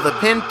 Kendall, the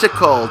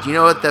pentacle. Do you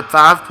know what the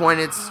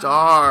 5-pointed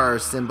star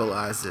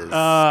symbolizes?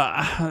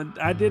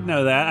 I did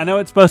know that. I know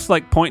it's supposed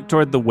to point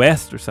toward the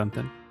west or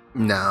something.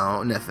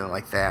 No, nothing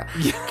like that.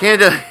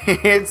 Kendall,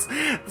 it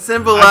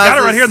symbolizes... I got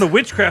it right here in the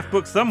witchcraft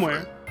book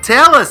somewhere.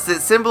 Tell us. It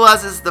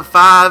symbolizes the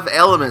 5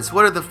 elements.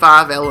 What are the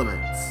 5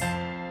 elements?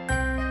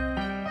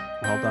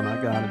 Hold on,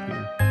 I got it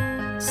here.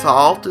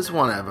 Salt is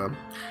one of them.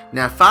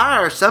 Now,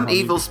 fire. Some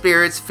evil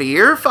spirits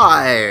fear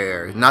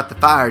fire. Not the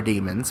fire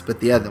demons, but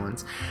the other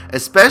ones.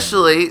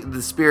 Especially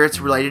the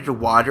spirits related to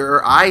water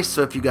or ice.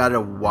 So if you got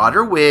a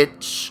water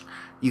witch,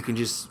 you can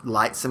just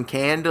light some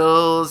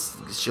candles.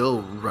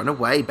 She'll run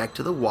away back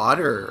to the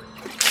water.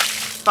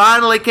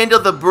 Finally,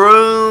 Kendall, the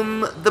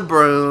broom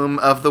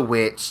of the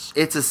witch.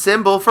 It's a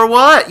symbol for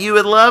what? You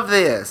would love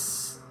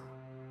this.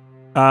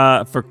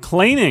 For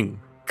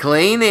cleaning.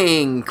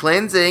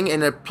 Cleansing,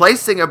 and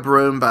placing a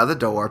broom by the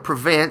door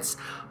prevents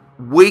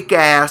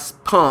weak-ass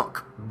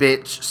punk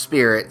bitch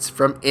spirits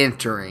from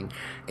entering.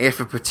 If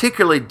a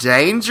particularly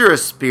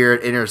dangerous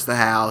spirit enters the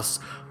house,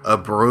 a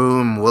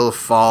broom will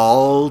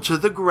fall to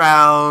the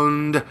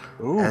ground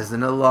as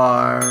an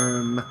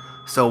alarm.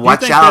 So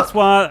watch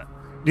out.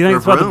 Do you think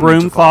that's why the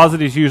broom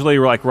closet is usually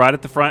right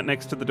at the front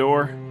next to the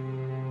door?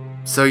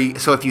 So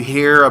if you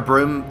hear a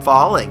broom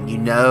falling, you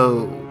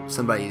know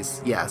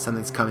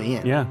something's coming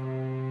in. Yeah.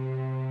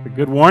 A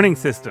good warning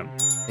system.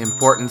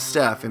 Important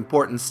stuff.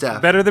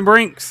 Better than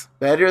Brinks.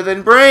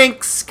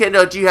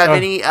 Kendall, do you have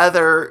any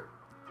other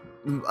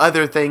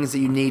things that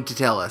you need to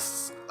tell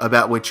us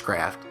about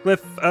witchcraft?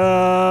 Cliff,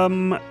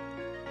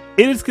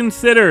 it is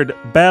considered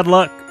bad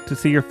luck to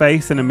see your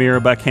face in a mirror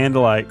by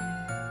candlelight.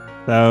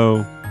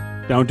 So,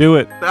 don't do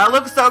it. But I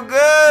look so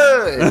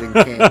good in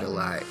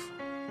candlelight.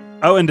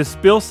 Oh, and to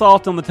spill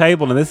salt on the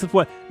table. And this is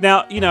what...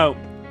 Now,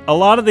 a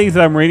lot of these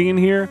that I'm reading in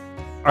here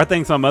are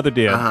things my mother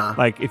did.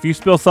 Like, if you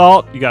spill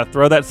salt, you got to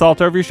throw that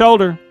salt over your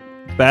shoulder.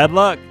 Bad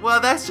luck. Well,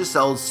 that's just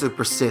old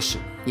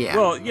superstition. Yeah.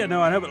 Well, yeah,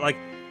 no, I know, but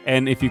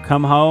and if you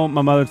come home,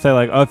 my mother would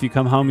say, if you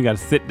come home, you got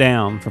to sit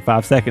down for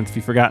 5 seconds if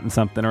you've forgotten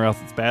something, or else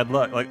it's bad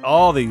luck.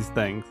 All these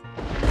things.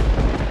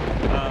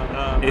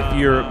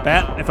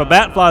 If a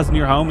bat flies in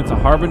your home, it's a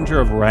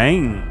harbinger of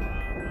rain.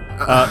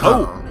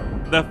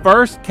 The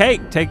first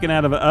cake taken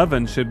out of an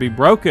oven should be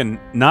broken,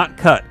 not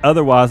cut.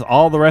 Otherwise,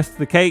 all the rest of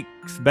the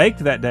cakes baked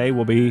that day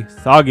will be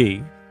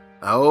soggy.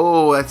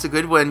 Oh, that's a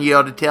good one. You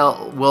ought to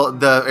tell,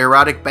 the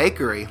erotic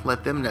bakery.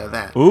 Let them know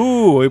that.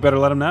 Ooh, we better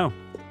let them know.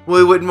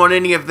 We wouldn't want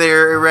any of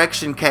their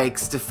erection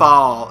cakes to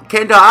fall.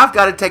 Kendall, I've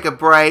got to take a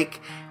break,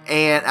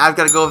 and I've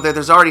got to go over there.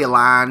 There's already a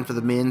line for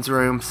the men's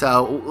room,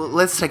 so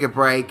let's take a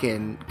break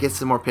and get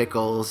some more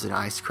pickles and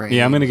ice cream.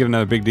 Yeah, I'm going to get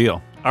another big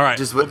deal. All right,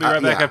 we'll be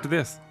right back after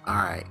this. All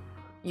right.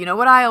 You know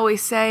what I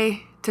always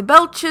say? To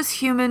belch is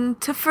human,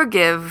 to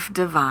forgive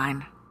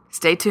divine.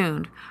 Stay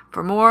tuned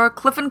for more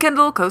Cliff and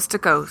Kendall Coast to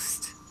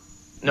Coast.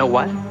 Know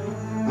what?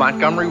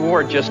 Montgomery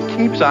Ward just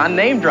keeps on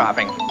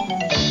name-dropping.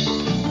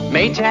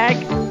 Maytag,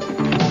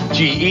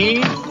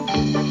 GE,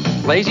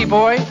 Lazy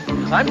Boy.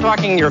 I'm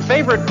talking your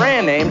favorite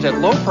brand names at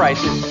low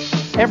prices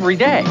every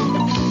day.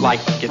 Like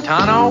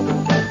Gitano,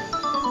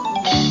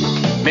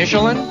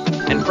 Michelin,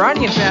 and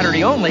Friday and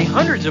Saturday only,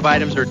 hundreds of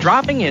items are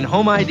dropping in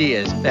Home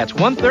Ideas. That's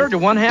 1/3 to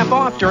 1/2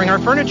 off during our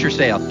furniture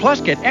sale.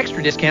 Plus, get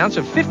extra discounts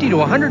of $50 to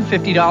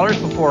 $150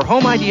 before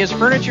Home Ideas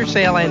furniture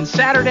sale ends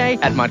Saturday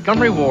at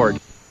Montgomery Ward.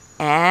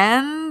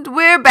 And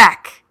we're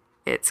back.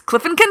 It's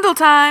Cliff and Kindle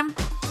time. A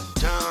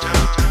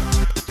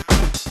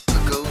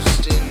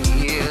ghost in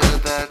here,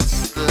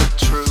 that's the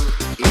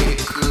truth. It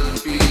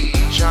could be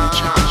John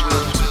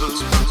Wilkes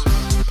Booth.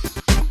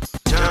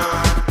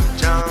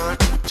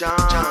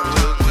 John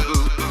Wilkes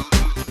Booth.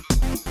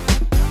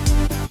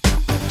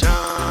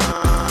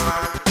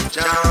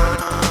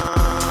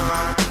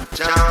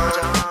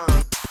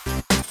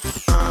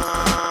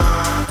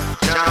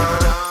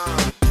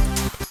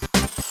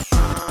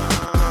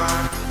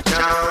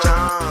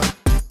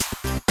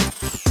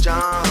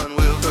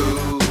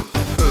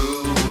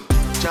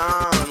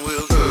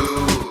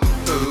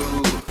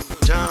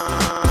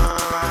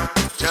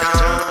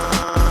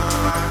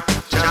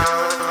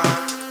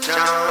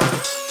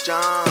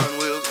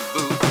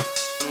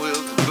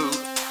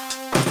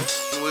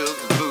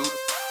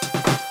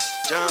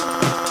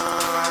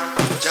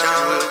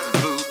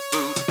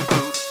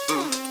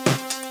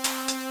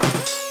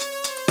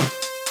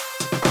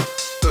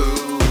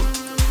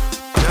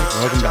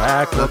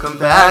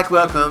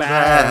 Welcome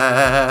back.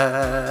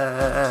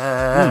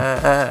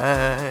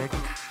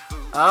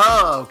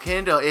 Oh,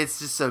 Kendall, it's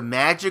just a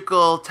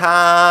magical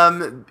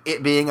time,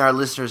 it being our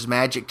listeners'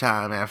 magic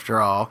time, after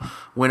all,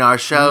 when our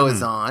show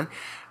is on.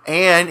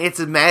 And it's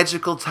a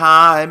magical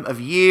time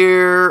of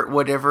year,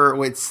 whatever,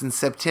 it's in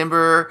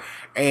September,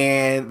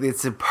 and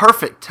it's a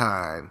perfect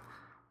time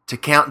to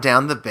count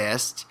down the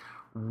best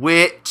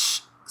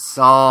witch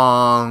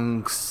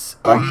songs.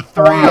 Are you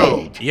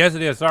thrilled? Yes,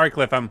 it is. Sorry,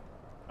 Cliff. I'm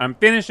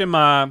finishing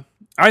my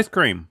ice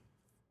cream.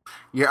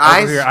 Your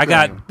ice cream. I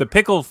got the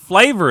pickle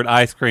flavored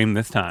ice cream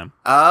this time.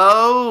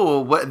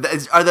 Oh,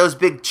 are those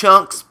big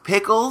chunks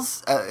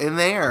pickles in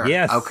there?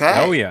 Yes. Okay.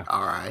 Oh yeah.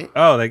 All right.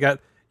 Oh, they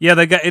got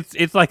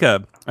it's like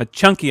a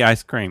chunky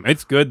ice cream.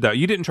 It's good though.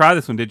 You didn't try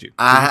this one, did you?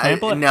 Did you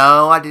sample it?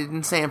 No, I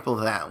didn't sample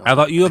that one. I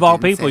thought you of all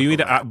people, you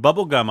eat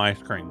bubble gum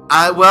ice cream.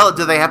 Well,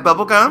 do they have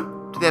bubble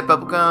gum? Do they have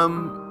bubble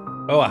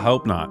gum? Oh, I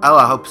hope not. Oh,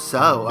 I hope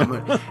so.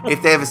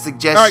 If they have a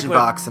suggestion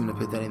box, I'm going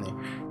to put that in there.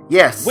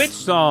 Yes. Witch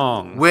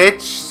song.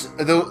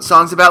 The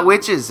songs about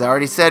witches. I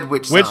already said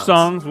witch songs. Which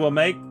songs will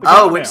make the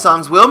countdown. Which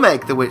songs will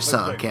make the witch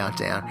song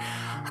countdown.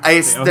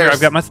 Here,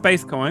 I've got my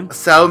space coin.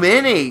 So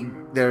many.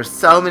 There's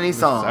so many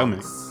songs. So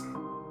many.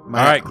 All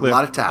right, Cliff. A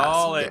lot of times.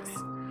 Call it.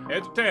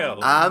 Heads or tails?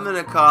 I'm going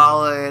to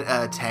call it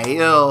a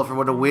tale for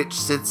what a witch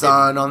sits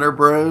on her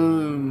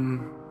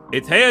broom.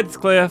 It's heads,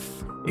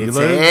 Cliff. It's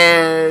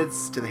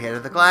heads to the head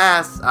of the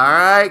class. All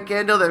right,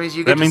 Kendall. That means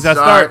you get to I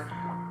start.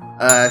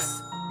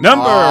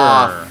 Number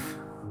off.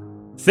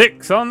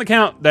 6 on the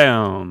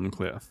countdown,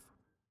 Cliff.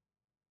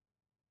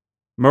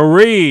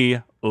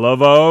 Marie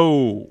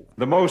Laveau.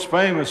 The most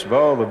famous of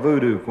all the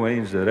voodoo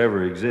queens that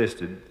ever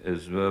existed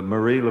is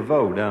Marie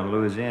Laveau down in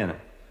Louisiana.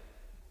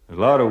 There's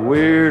a lot of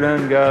weird,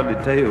 ungodly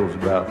tales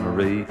about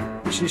Marie.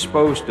 She's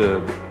supposed to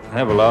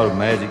have a lot of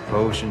magic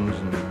potions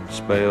and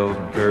spells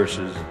and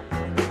curses.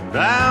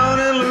 Down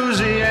in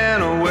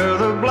Louisiana where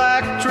the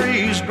black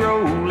trees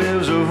grow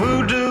lives a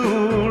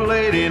voodoo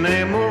lady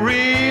named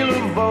Marie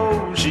Laveau.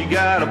 She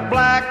got a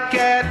black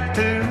cat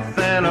tooth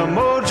and a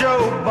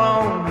mojo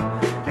bone.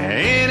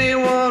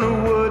 Anyone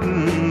who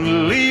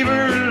wouldn't leave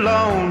her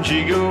alone,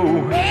 she go,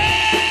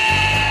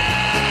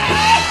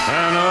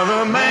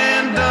 another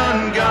man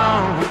done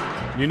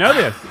gone. You know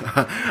this.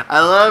 I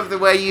love the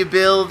way you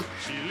build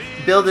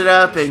it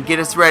up and get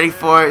us ready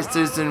for it.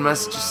 Susan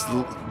must just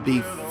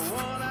be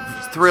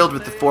thrilled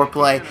with the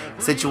foreplay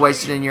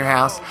situation in your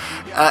house.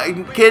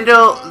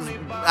 Kendall,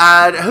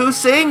 who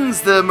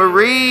sings the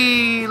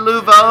Marie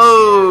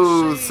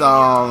Laveau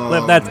song?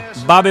 Cliff,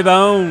 that's Bobby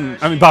Bones.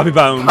 Bobby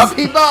Bones.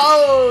 Bobby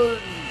Bones!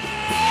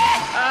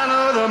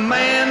 Another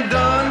man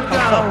done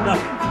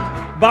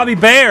gone. Bobby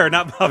Bear,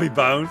 not Bobby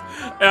Bones.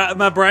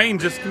 My brain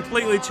just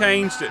completely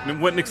changed it and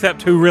wouldn't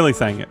accept who really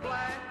sang it.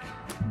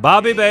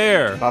 Bobby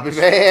Bear. Bobby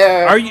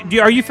Bear. Are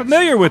you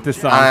familiar with this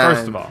song,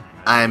 first of all?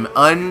 I'm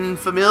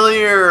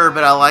unfamiliar,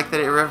 but I like that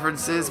it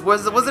references.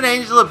 Wasn't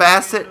Angela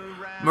Bassett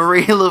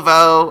Marie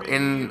Laveau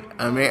in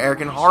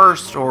American Horror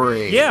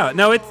Story? Yeah,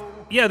 no, it's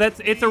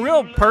a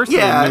real person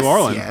in New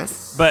Orleans.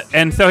 Yes.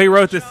 And so he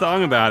wrote this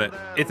song about it.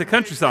 It's a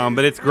country song,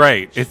 but it's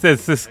great. It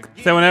says this.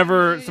 So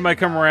whenever somebody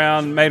come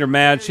around and made her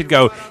mad, she'd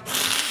go,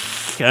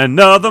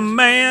 another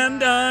man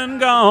done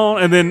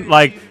gone, and then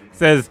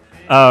says,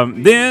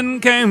 then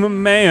came a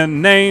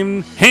man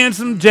named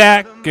Handsome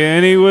Jack,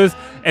 and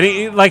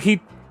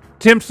he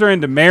tempts her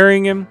into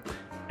marrying him,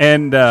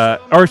 and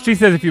or she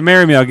says, if you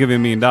marry me, I'll give you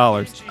 $1 million.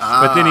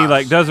 But then he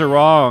does her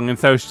wrong, and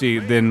so she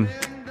then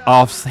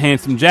offs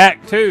Handsome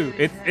Jack too.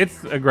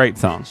 It's a great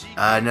song.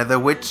 Another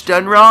witch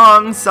done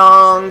wrong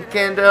song,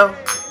 Kendall.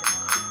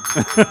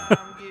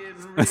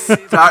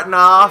 Starting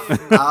off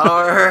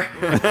our.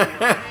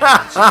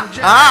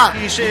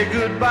 He said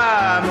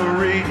goodbye,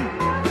 Marie.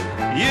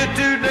 You're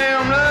too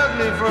damn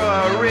ugly for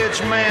a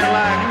rich man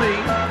like me.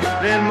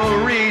 Then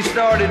Marie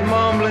started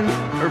mumbling,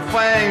 her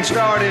fangs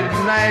started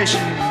gnashing,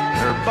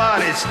 her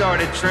body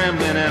started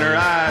trembling, and her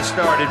eyes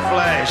started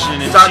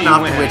flashing. And starting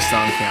off the witch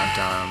song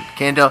countdown,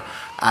 Kendall.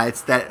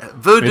 It's that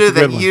voodoo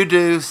that you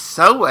do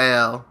so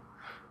well,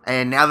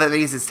 And now that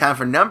means it's time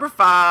for number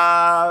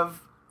 5.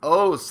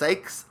 Oh,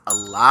 sakes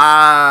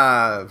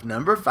alive.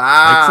 Number 5.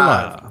 Sakes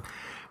alive.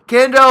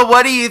 Kendall,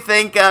 what do you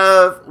think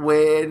of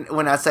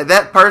when I say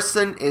that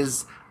person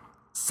is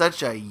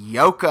such a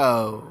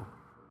Yoko?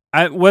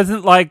 I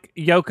wasn't like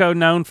Yoko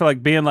known for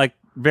like being like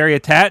very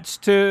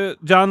attached to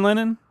John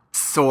Lennon.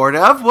 Sort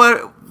of. What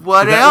Is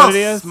that else? what it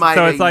is? Might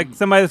So be- it's like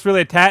somebody that's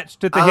really attached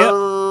to the hip.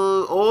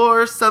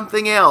 or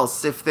something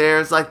else. If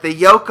there's like the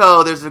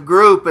Yoko, there's a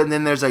group, and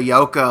then there's a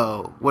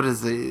Yoko. What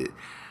is it?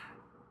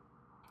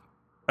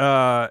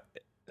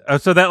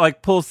 So that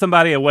like pulls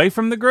somebody away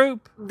from the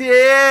group.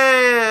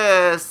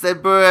 Yes, they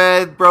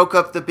broke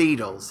up the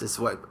Beatles. Is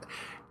what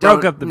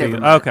Broke up the never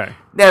Beatles. mind. Okay.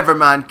 Never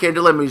mind,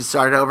 Kendall. Let me just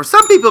start over.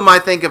 Some people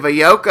might think of a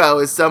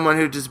Yoko as someone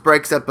who just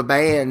breaks up a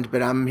band,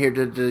 but I'm here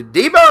to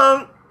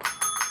debunk.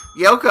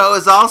 Yoko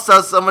is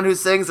also someone who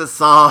sings a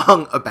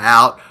song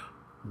about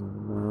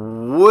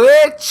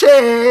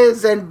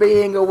witches and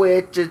being a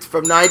witch. It's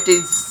from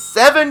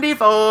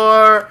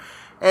 1974,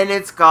 and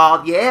it's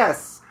called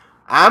Yes,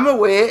 I'm a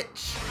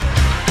Witch.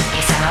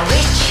 Yes, I'm a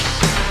witch,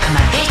 I'm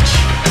a bitch,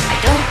 I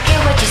don't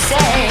care what you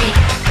say.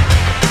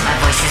 My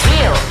voice is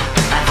real,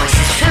 my voice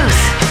is truth,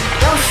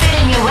 don't fit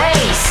in your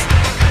ways.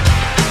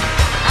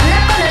 I'm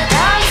not gonna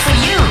die for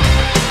you,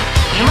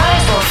 you might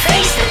as well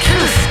face the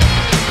truth.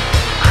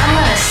 I'm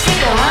gonna stick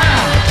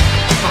around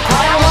for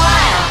quite a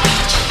while.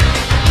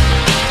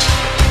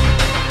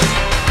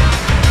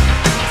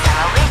 Yes,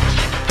 I'm a witch.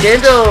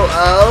 Kendall,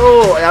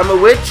 oh, I'm a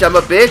witch, I'm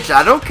a bitch.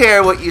 I don't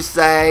care what you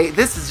say.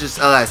 This is just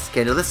us,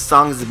 Kendall. This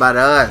song is about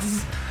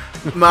us.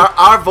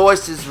 Our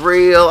voice is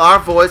real. Our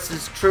voice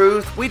is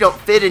truth. We don't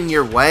fit in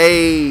your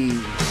ways.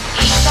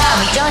 Each time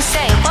we don't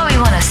say what we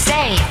wanna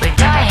say, we're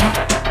dying.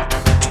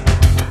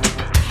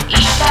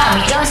 Each time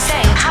we don't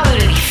say how we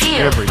really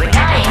feel, Every we're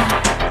time. dying.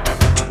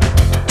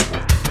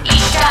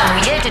 Each time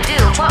we dare to do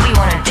what we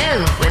wanna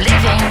do, we're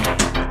living.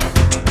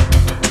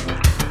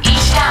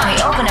 Each time we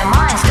open our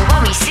minds to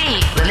what we see,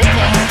 we're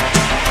living.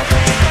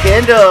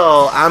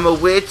 Kendall, I'm a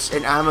witch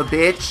and I'm a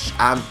bitch.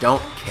 I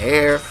don't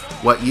care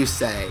what you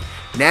say.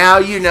 Now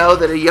you know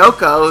that a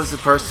Yoko is a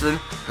person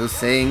who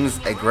sings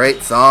a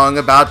great song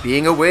about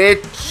being a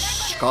witch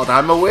called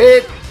I'm a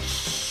Witch.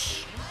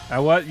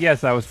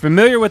 Yes, I was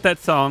familiar with that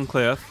song,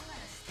 Cliff.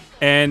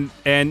 And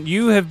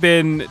you have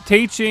been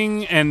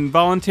teaching and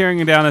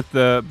volunteering down at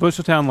the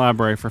Busheltown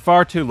Library for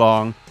far too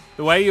long.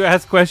 The way you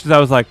ask questions, I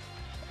was like,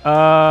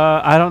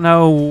 I don't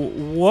know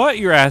what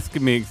you're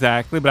asking me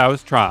exactly, but I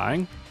was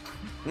trying.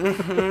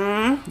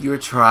 You're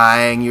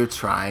trying. I was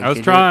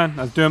Kendall. trying.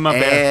 I was doing my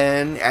best.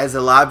 And as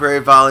a library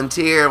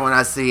volunteer, when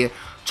I see a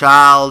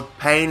child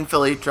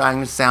painfully trying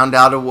to sound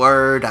out a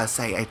word, I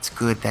say, it's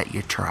good that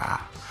you try.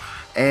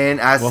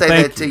 And I say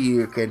thank that to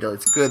you, Kendall.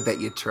 It's good that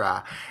you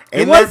try.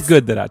 It And was that's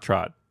good that I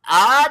tried.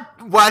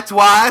 That's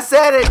why I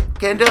said it,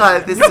 Kendall.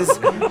 This is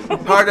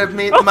part of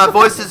me. My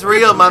voice is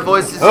real. My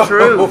voice is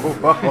true.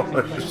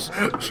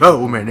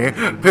 So many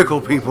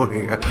pickle people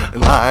here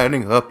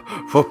lining up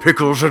for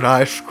pickles and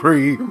ice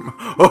cream.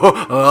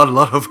 Oh, a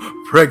lot of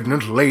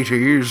pregnant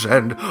ladies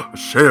and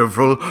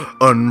several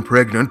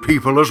unpregnant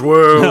people as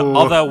well.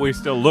 Although we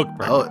still look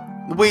pregnant.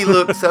 Oh, we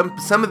look.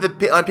 Some of the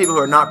people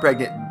who are not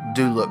pregnant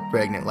do look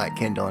pregnant, like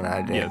Kendall and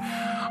I do.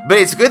 Yes. But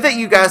it's good that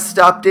you guys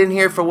stopped in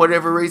here for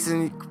whatever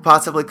reason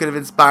possibly could have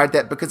inspired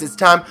that, because it's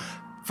time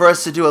for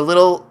us to do a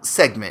little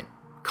segment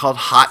called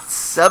Hot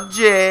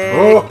Subject.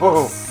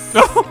 Oh,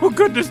 Oh,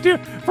 goodness dear.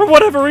 For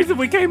whatever reason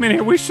we came in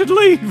here, we should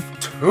leave.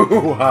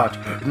 too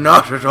hot.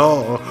 Not at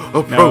all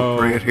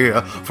appropriate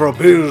here for a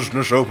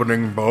business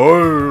opening,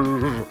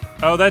 boys.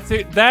 Oh, that's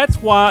it. That's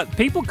why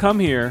people come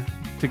here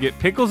to get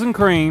pickles and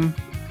cream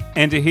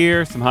and to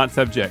hear some hot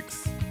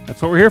subjects.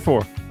 That's what we're here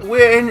for.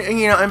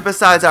 And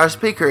besides our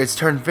speaker, it's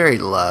turned very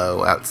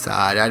low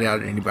outside. I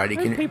doubt anybody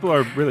can. People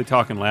are really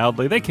talking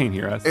loudly. They can't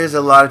hear us. There's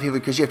a lot of people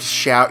because you have to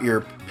shout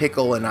your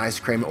pickle and ice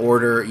cream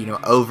order,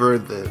 over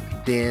the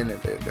din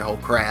of the whole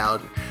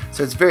crowd.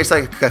 So it's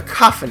like a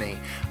cacophony.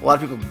 A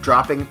lot of people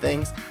dropping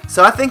things.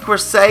 So I think we're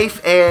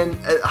safe. And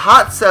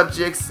hot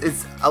subjects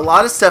is a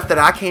lot of stuff that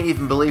I can't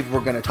even believe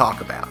we're going to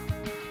talk about.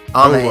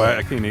 On the air.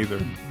 I can't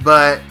either.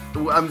 But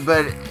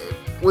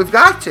we've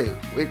got to.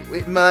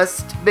 It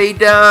must be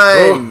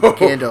done,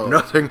 Kendall.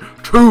 Nothing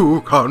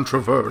too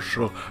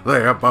controversial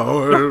there,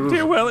 boys.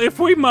 Dear, well, if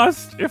we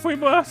must. All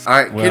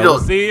right, Well, Kendall. we'll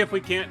see if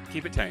we can't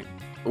keep it tame.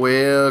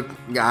 Well,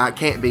 I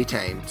can't be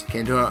tamed.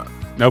 Kendall,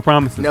 No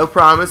promises. no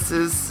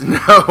promises,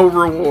 no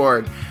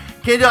reward.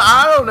 Kendall,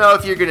 I don't know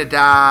if you're going to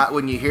die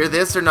when you hear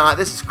this or not.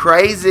 This is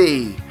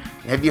crazy.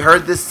 Have you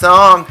heard this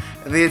song?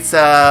 It's,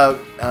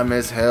 I'm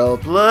as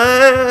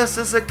helpless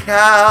as a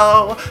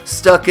cow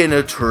stuck in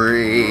a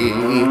tree.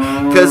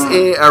 Because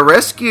a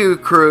rescue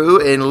crew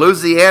in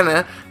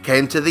Louisiana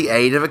came to the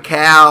aid of a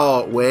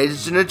cow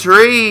wedged in a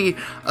tree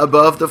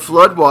above the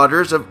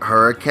floodwaters of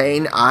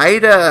Hurricane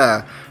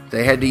Ida.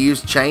 They had to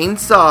use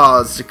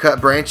chainsaws to cut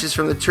branches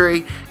from the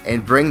tree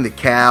and bring the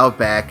cow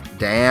back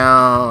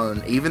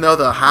down, even though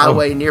the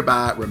highway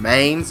nearby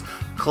remains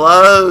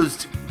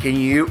closed. Can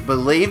you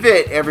believe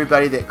it,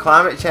 everybody, that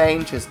climate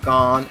change has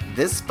gone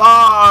this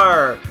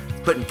far? It's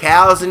putting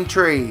cows in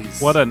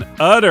trees. What an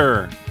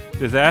utter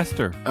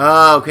disaster.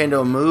 Oh,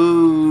 Kendall,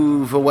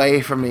 move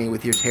away from me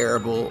with your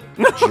terrible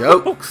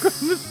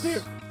jokes.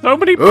 So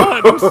many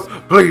puns.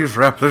 Please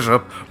wrap this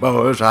up,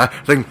 boys. I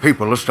think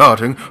people are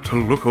starting to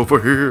look over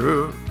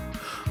here.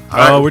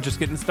 Oh, we're just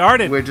getting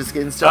started. We're just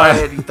getting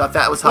started. You thought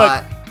that was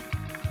hot.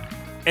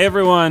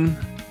 Everyone,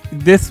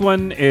 this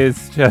one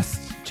is just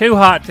too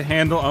hot to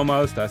handle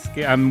almost.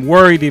 I'm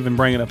worried to even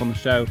bring it up on the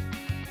show.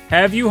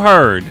 Have you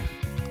heard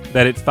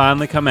that it's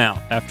finally come out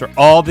after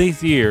all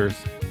these years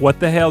what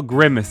the hell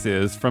Grimace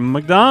is from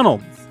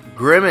McDonald's?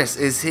 Grimace,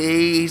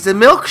 he's a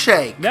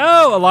milkshake?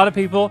 No, a lot of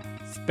people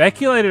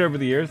speculated over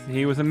the years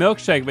he was a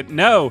milkshake, but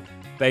no,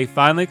 they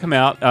finally come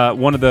out.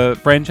 One of the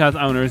franchise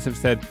owners have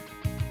said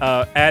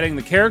adding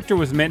the character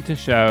was meant to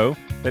show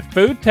that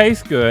food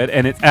tastes good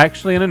and it's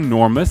actually an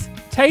enormous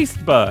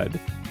taste bud.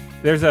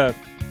 There's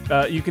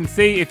you can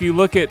see if you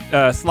look at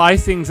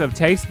slicings of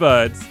taste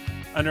buds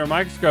under a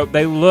microscope,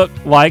 they look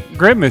like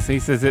Grimace. He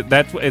says it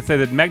says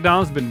that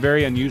McDonald's has been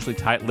very unusually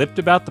tight-lipped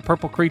about the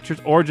purple creature's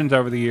origins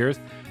over the years.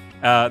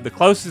 The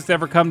closest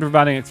ever come to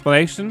providing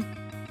explanation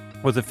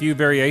was a few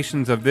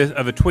variations of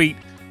a tweet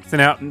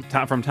sent out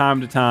from time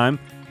to time.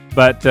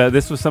 But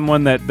this was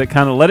someone that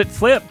kind of let it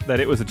slip that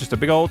it was just a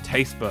big old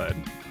taste bud.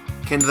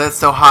 Kendall, that's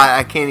so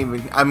hot.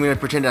 I'm going to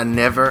pretend I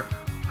never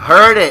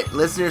heard it.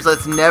 Listeners,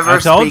 let's never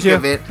speak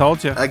of it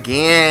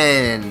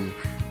again.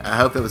 I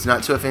hope it was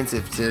not too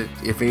offensive to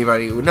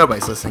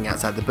nobody's listening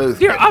outside the booth.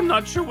 Yeah, I'm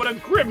not sure what a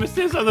grimace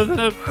is other than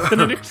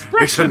an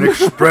expression. It's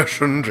an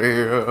expression,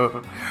 dear.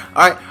 All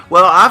right,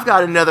 well, I've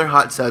got another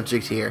hot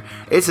subject here.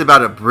 It's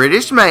about a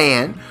British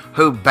man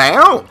who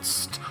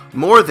bounced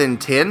more than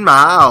 10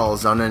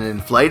 miles on an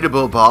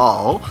inflatable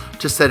ball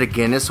to set a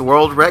Guinness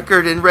World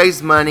Record and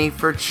raise money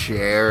for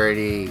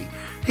charity.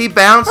 He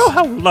bounced... Oh,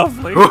 how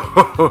lovely.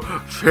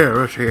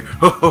 Charity.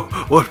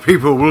 What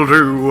people will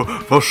do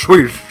for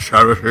sweet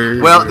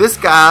charity. Well, this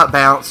guy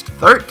bounced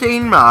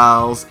 13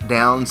 miles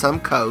down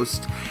some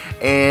coast,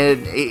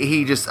 and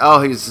he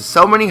was just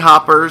so many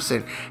hoppers,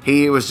 and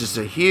he was just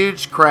a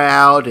huge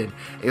crowd, and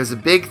it was a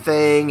big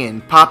thing,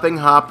 and popping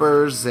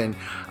hoppers, and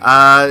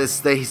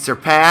he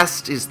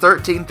surpassed his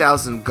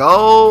 13,000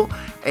 goal,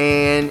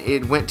 and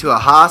it went to a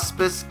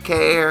hospice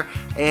care,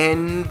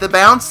 and the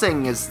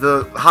bouncing is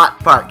the hot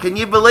part. Can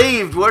you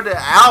believe what an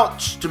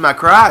ouch to my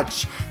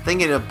crotch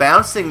thinking of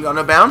bouncing on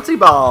a bouncy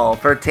ball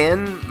for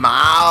 10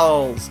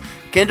 miles?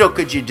 Kendall,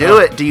 could you do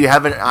it? Do you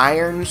have an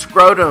iron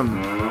scrotum?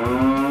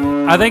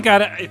 I think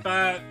if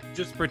I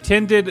just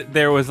pretended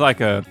there was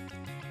like a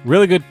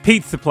really good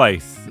pizza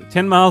place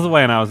 10 miles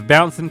away and I was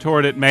bouncing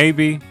toward it,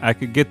 maybe I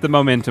could get the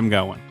momentum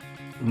going.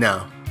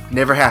 No,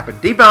 never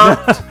happened.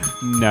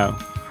 Debunked. No.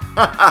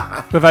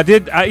 But if I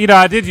did,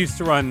 I did used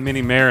to run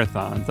mini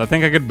marathons. I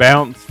think I could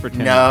bounce for 10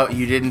 No, miles.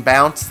 you didn't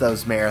bounce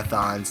those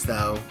marathons,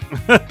 though.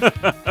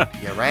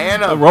 You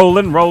ran them.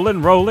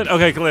 Rolling.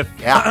 Okay, Cliff.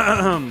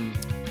 Yeah.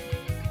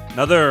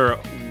 Another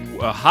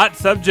hot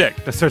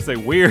subject. That's sort of a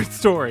weird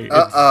story.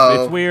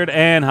 Uh-oh. It's weird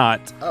and hot.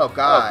 Oh,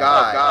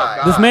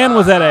 God. This man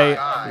was at a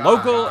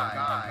local,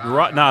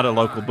 not a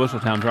local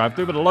Busheltown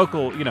drive-thru, but a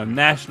local,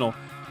 national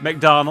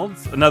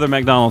McDonald's. Another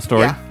McDonald's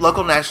story. Yeah,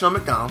 local national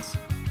McDonald's.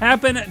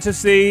 Happened to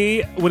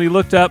see, when he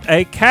looked up,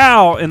 a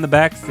cow in the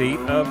back seat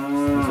of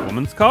this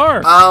woman's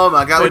car. Oh,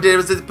 my God. What it did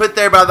was it put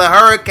there by the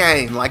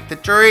hurricane, like the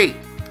tree.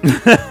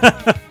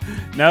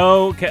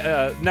 No,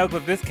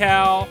 Cliff, this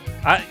cow,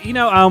 I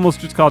almost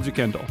just called you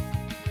Kendall.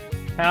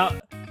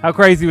 How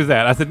crazy was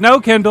that? I said, no,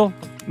 Kendall,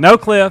 no,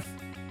 Cliff.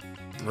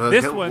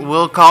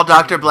 We'll call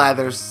Dr.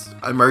 Blathers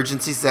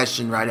emergency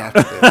session right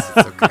after this.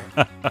 It's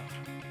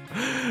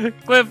okay.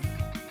 Cliff,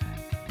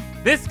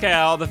 this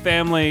cow, the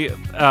family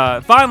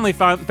finally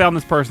found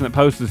this person that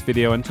posted this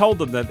video and told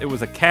them that it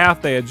was a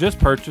calf they had just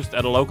purchased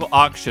at a local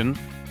auction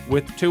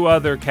with two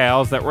other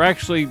cows that were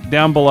actually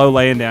down below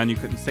laying down. You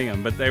couldn't see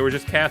them, but they were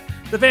just calves.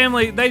 The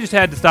family, they just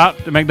had to stop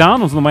at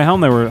McDonald's on the way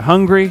home. They were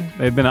hungry.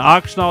 They'd been at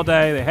auction all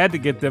day. They had to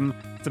get them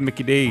some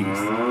Mickey D's.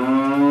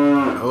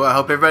 Oh, I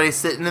hope everybody's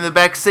sitting in the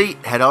back seat.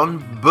 Head on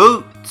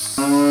boots.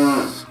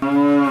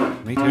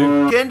 Me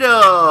too.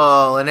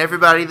 Kendall and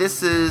everybody,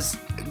 if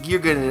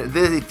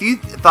you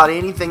thought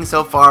anything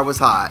so far was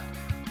hot,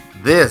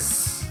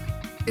 this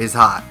is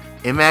hot.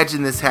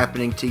 Imagine this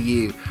happening to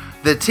you.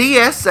 The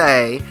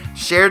TSA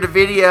shared a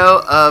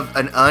video of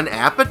an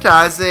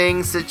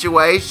unappetizing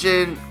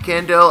situation,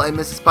 Kendall and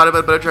Mrs. Potter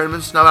and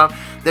Mrs. Snowball.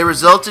 They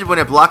resulted when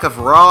a block of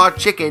raw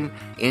chicken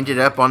ended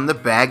up on the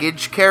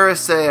baggage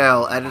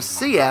carousel at a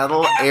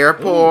Seattle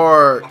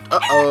airport.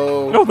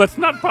 Uh-oh. No, that's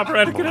not proper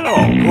etiquette at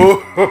all.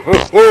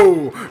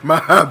 Oh, my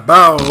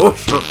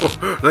bowels.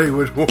 They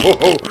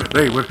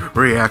would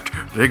react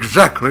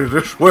exactly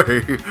this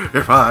way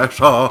if I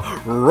saw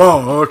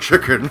raw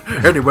chicken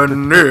anywhere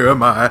near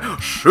my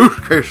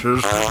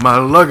suitcases, my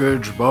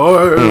luggage,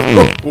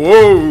 boys.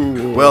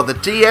 Whoa. Well, the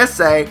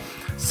TSA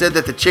said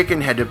that the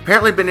chicken had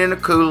apparently been in a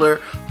cooler,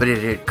 but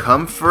it had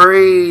come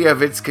free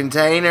of its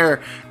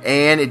container,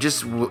 and it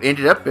just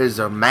ended up as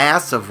a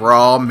mass of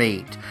raw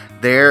meat.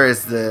 There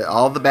as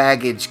all the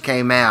baggage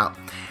came out.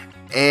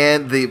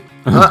 And the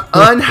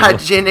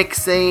unhygienic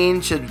scene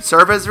should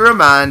serve as a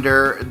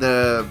reminder,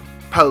 the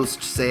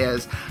Post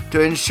says,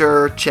 to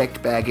ensure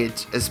checked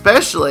baggage,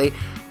 especially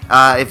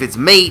if it's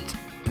meat,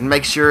 and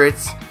make sure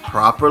it's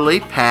properly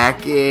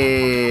packaged.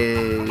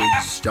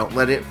 Don't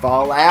let it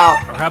fall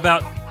out. Or how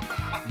about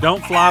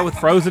don't fly with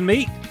frozen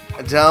meat?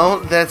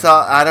 That's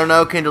all. I don't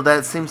know, Kendall.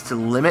 That seems to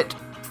limit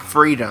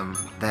freedom,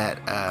 that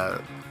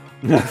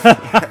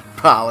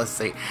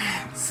policy.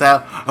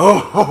 So,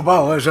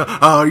 boys,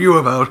 are you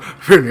about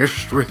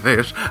finished with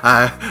this?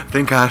 I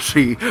think I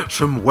see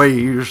some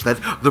ways that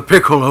the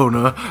pickle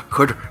owner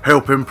could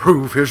help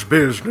improve his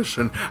business,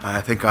 and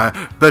I think I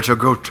better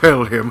go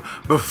tell him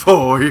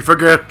before he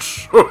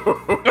forgets.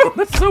 Oh,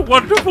 that's so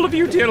wonderful of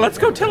you, dear. Let's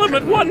go tell him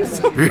at once.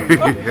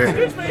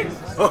 Excuse me.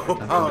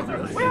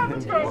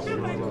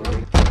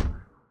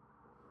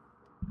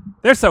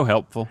 They're so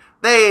helpful.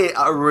 they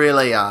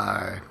really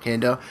are,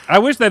 Kendall. I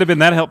wish they'd have been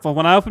that helpful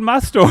when I opened my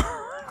store.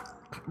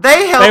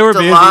 They helped They were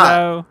busy, a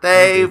lot. though.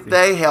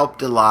 They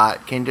helped a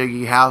lot,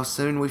 Kendall. How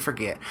soon we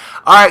forget.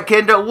 All right,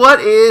 Kendall,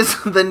 what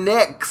is the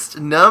next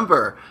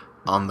number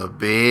on the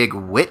big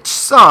witch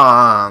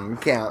song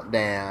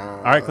countdown?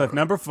 All right, Cliff,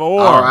 number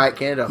 4. All right,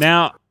 Kendall.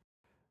 Now,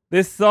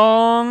 this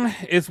song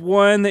is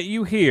one that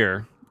you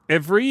hear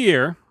every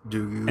year.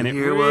 Do you and it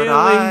hear really, what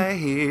I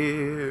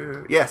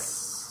hear?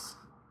 Yes.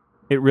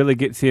 It really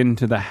gets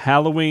into the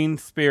Halloween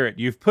spirit.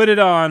 You've put it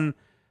on,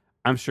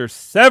 I'm sure,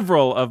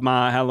 several of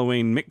my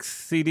Halloween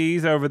mix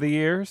CDs over the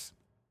years.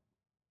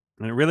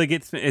 And it really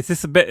gets me. Is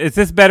this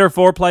better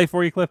foreplay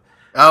for you, Cliff?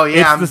 Oh,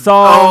 yeah. It's the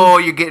song. Oh,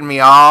 you're getting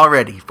me all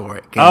ready for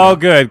it, Kendall. Oh,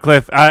 good,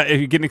 Cliff. If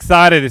you're getting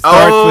excited, it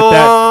starts with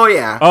that. Oh,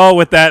 yeah. Oh,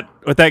 with that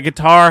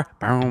guitar.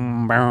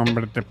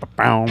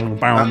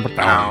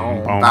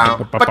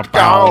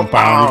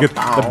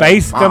 The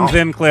bass comes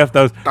in, Cliff.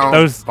 Those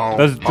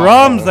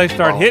drums, they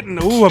start hitting.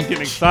 Ooh, I'm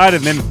getting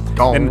excited. And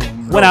then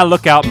when I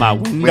look out my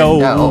window,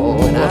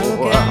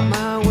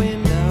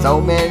 So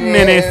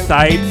many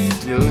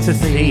sights to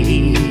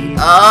see.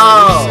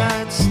 Oh,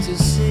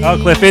 Oh,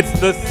 Cliff, it's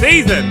the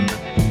season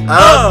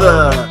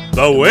of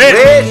the witch.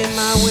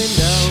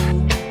 witch.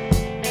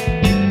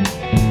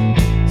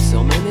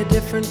 So many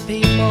different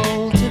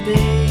people to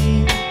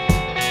be.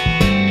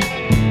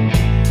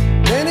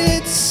 Then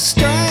it's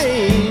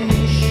strange,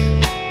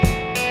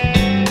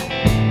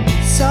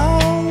 so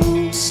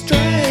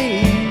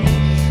strange.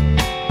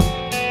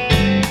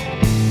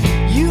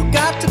 You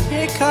got to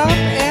pick up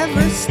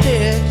every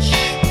stitch.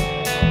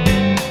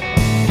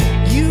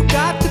 You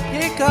got to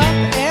pick up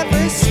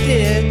every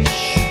stitch.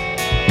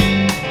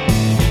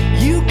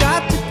 You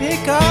got to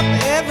pick up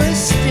every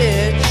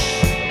stitch.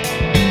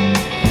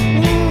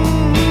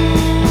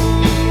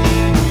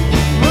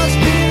 Must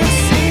be the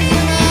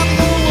season of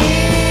the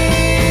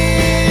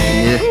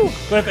wind.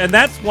 Cliff, and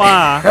that's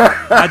why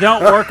I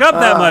don't work up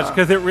that much,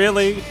 because it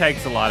really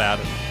takes a lot out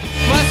of me.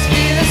 Must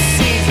be the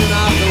season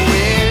of the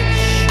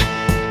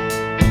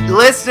witch.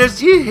 Listeners,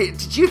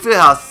 did you feel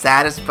how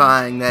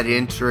satisfying that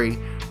entry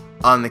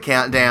on the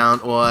countdown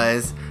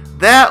was?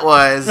 That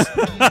was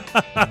the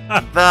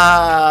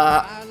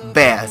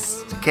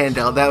best,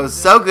 Kendall. That was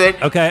so good.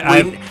 Okay,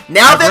 I've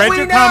read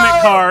your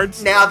comment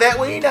cards. Now that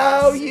we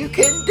know you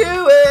can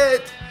do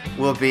it,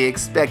 we'll be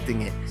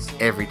expecting it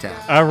every time.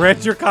 I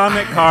read your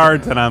comment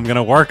cards, and I'm going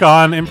to work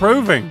on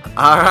improving.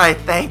 All right,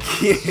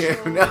 thank you.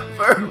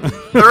 Number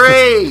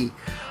 3,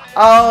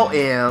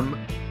 OMG.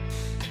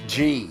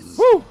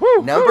 Woo,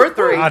 woo, Number woo.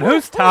 3. God,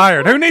 who's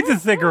tired? Who needs a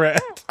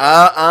cigarette?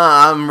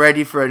 I'm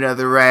ready for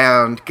another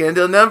round.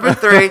 Kendall, number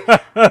 3.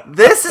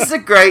 This is a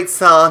great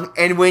song,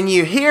 and when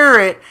you hear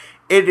it,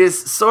 it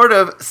is sort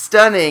of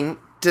stunning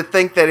to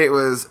think that it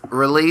was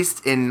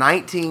released in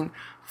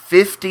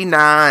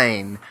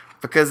 1959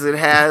 because it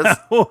has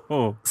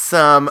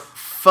some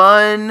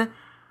fun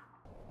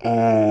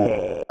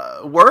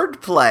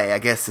wordplay, I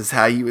guess is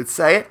how you would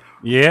say it.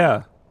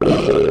 Yeah.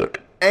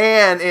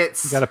 And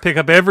it's... You got to pick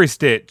up every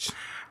stitch.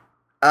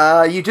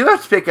 You do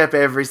have to pick up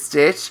every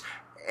stitch.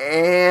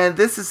 And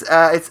this is,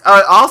 it's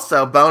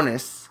also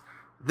bonus.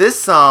 This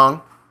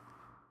song,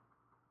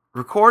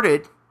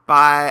 recorded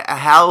by a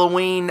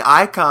Halloween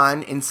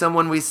icon and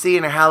someone we see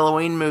in a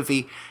Halloween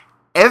movie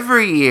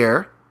every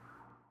year,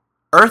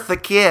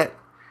 Eartha Kitt.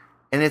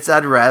 And it's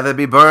I'd rather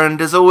be burned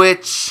as a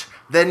witch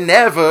than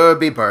never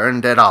be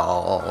burned at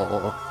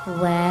all.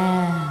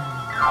 Well,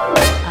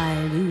 I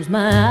use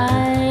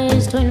my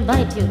eyes to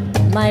invite you,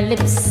 my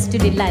lips to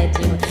delight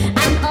you,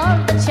 and all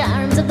the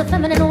charms of the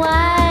feminine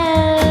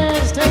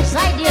wiles to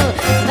excite you.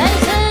 They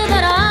say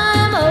that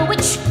I'm a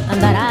witch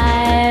and that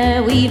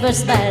I weave a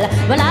spell.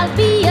 Well, I'll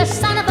be a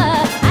son of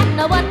a and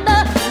no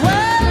wonder.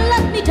 Well,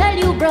 let me tell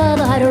you,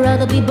 brother, I'd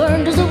rather be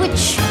burned as a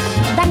witch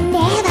than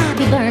never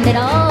be burned at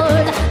all.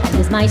 I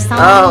use my song.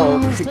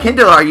 Oh,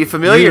 Kendall, are you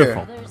familiar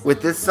Beautiful.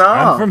 with this song?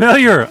 I'm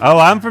familiar. Oh,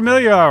 I'm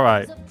familiar, all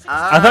right.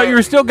 I thought you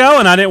were still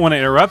going. I didn't want to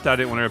interrupt. I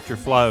didn't want to interrupt your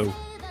flow.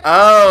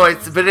 Oh,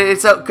 it's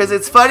because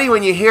it's funny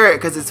when you hear it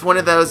because it's one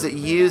of those that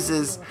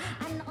uses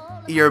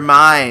your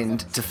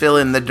mind to fill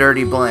in the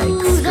dirty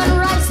blanks. Who's gonna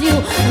rise you?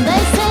 And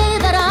they say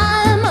that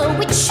I'm a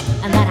witch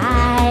and that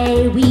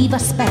I weave a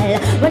spell.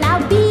 Well,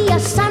 I'll be a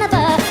son of a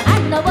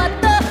and a what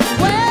the.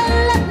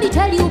 Well, let me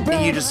tell you, bro.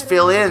 You just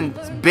fill in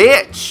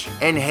bitch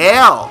and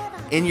hell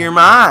in your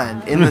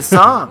mind in the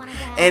song.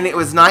 And it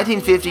was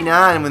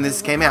 1959 when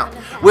this came out,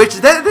 which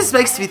this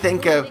makes me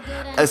think of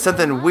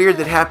something weird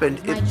that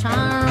happened. My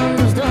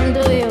charms don't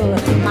do you,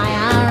 my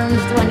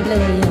arms don't glue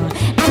you,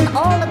 and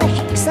all of the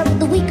hicks of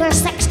the weaker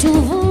sex to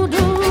voodoo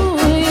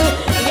you.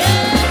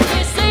 Yes,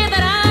 they say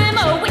that I'm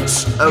a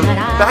witch.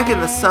 Back in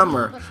the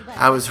summer,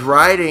 I was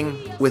riding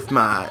with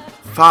my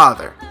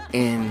father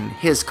in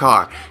his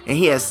car, and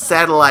he has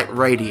satellite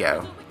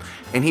radio,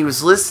 and he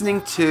was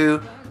listening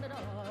to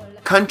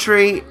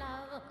country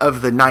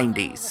of the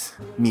 90s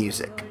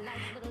music.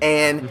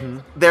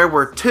 And there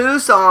were 2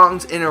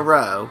 songs in a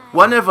row.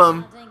 One of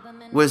them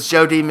was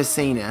Joe D.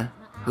 Messina,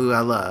 who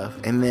I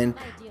love. And then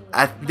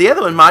the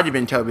other one might have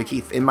been Toby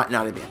Keith. It might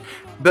not have been.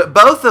 But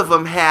both of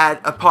them had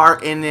a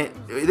part in it.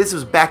 This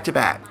was back to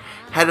back.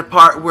 Had a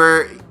part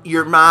where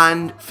your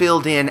mind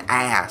filled in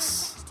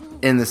ass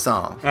in the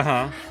song.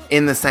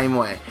 In the same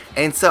way.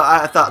 And so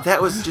I thought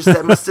that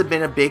must have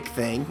been a big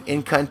thing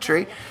in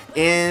country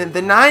in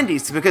the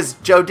 90s, because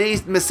Joe D.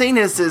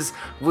 Messina says,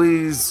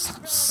 we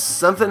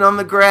something on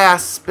the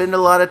grass, spend a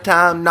lot of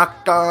time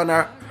knocked on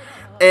her,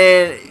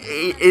 and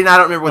I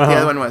don't remember what the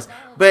other one was,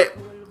 but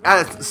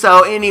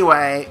so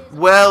anyway,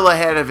 well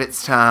ahead of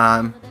its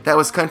time. That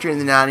was country in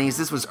the 90s.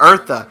 This was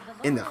Eartha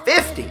in the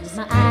 50s.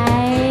 My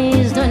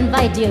eyes to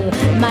invite you,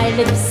 my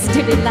lips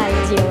to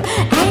delight you,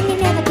 and you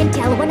never can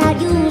tell when I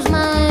use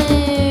my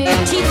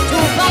teeth to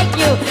bite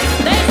you.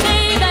 They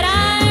say that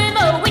I'm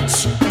a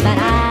witch, that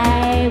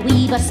I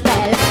weave a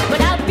spell,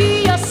 but I'll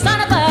be your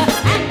son of a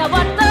and a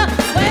what the.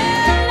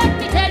 Well, let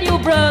me tell you,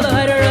 brother,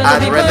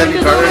 I'd rather be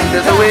burned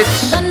as a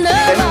witch than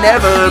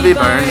never be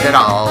burned at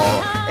all.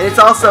 And it's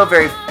also a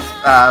very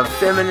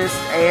feminist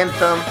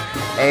anthem,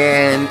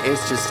 and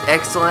it's just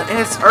excellent. And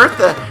it's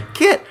Eartha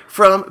Kitt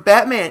from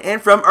Batman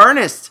and from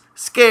Ernest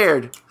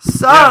Scared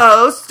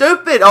So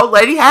Stupid, Old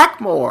Lady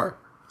Hackmore.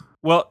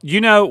 Well, you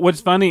know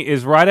what's funny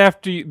is right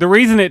after the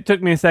reason it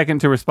took me a second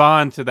to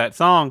respond to that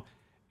song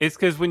is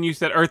because when you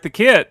said Eartha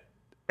Kitt,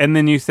 and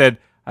then you said,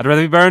 I'd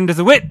rather be burned as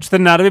a witch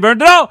than not to be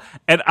burned at all.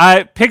 And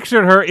I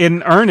pictured her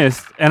in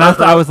Ernest, and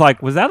I was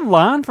like, was that a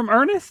line from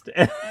Ernest?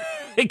 I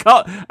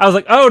was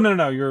like, oh,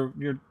 no,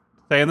 you're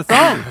saying the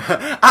song.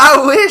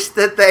 I wish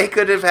that they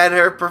could have had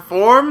her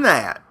perform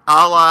that.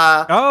 A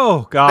la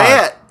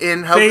Bet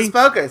in Hocus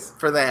Pocus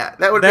for that.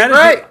 That would be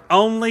great.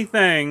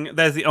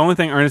 That is the only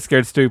thing Ernest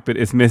Scared Stupid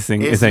is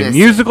missing. Is a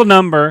musical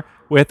number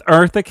with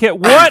Eartha Kitt.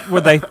 What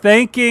were they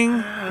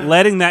thinking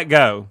letting that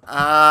go?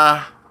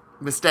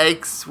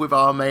 Mistakes, we've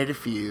all made a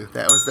few.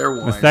 That was their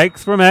one.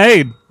 Mistakes were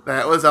made.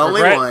 That was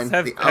only one.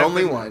 The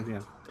only one. Yeah.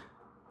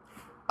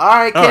 All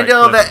right,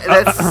 Kendall,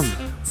 that's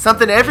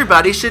something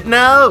everybody should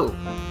know.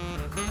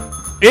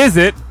 Is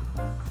it?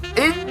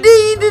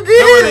 Indeed it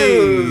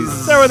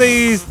is. So are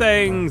these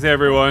things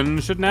everyone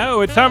should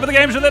know. It's time for the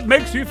game show that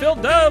makes you feel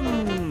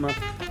dumb.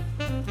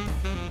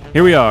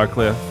 Here we are,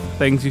 Cliff.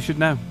 Things you should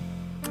know.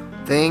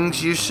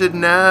 Things you should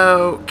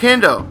know.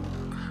 Kendall,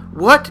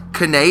 what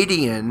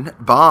Canadian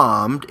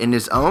bombed in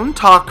his own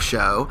talk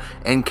show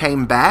and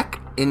came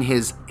back in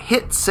his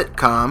hit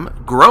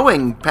sitcom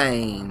Growing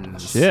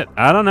Pains? Shit,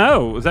 I don't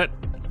know. Was that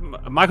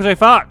Michael J.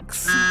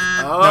 Fox?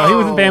 No, he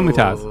was in Family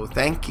Ties.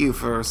 Thank you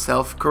for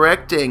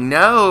self-correcting.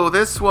 No,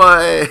 this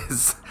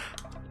was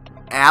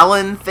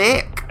Alan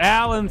Thicke.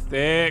 Alan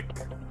Thicke.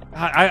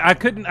 I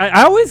couldn't.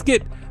 I always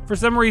get, for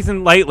some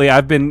reason lately,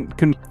 I've been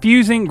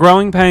confusing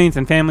Growing Pains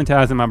and Family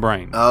Ties in my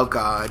brain. Oh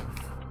God.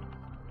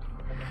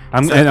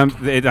 I'm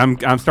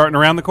starting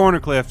around the corner,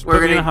 Cliff. We're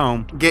going to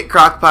home. Get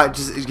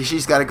Crockpot.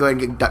 She's got to go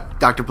ahead and get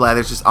Dr.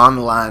 Blathers just on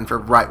the line for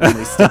right when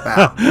we step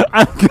out.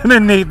 I'm going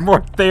to need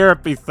more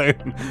therapy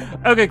soon.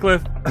 Okay,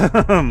 Cliff.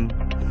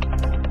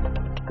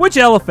 Which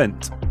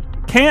elephant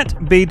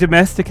can't be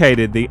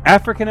domesticated? The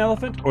African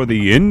elephant or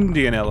the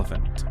Indian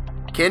elephant?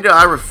 Kendall,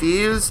 I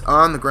refuse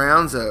on the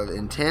grounds of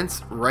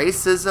intense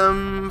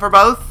racism for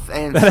both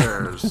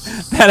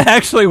answers. That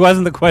actually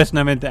wasn't the question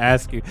I meant to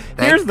ask you.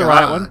 Here's the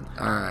right one.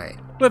 All right.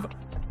 Cliff,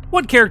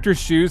 what character's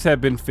shoes have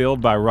been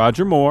filled by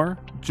Roger Moore,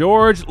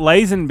 George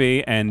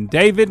Lazenby, and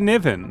David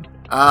Niven?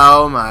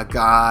 Oh my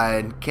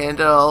God.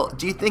 Kendall,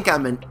 do you think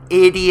I'm an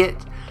idiot?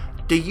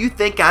 Do you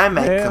think I'm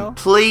a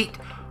complete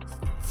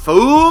fool?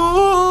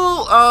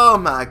 Oh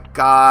my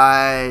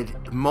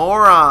God.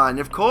 Moron.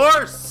 Of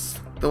course.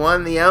 The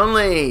one, the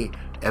only.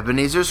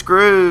 Ebenezer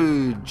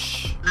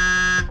Scrooge.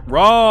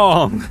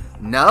 Wrong.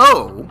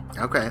 No.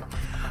 Okay.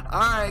 All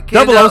right,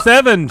 Kendall.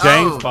 007,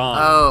 James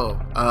Bond.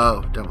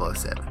 007.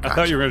 Gotcha. I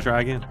thought you were going to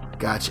try again.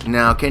 Gotcha.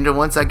 Now, Kendall,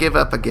 once I give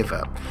up, I give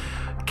up.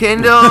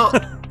 Kendall,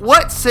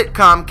 What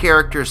sitcom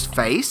character's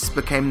face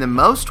became the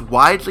most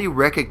widely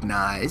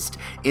recognized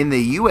in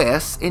the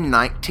U.S. in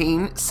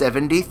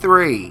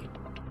 1973?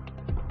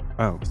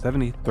 Oh,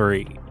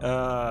 73.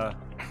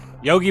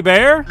 Yogi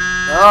Bear?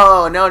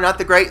 Oh, no, not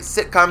the great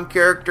sitcom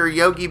character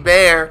Yogi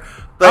Bear,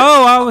 but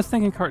I was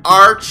thinking cartoon.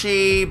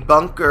 Archie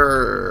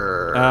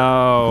Bunker.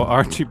 Oh,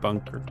 Archie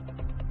Bunker.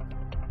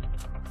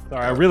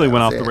 Sorry, I really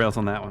went off the rails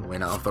on that one.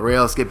 Went off the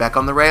rails. Get back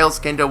on the rails.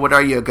 Kendall, what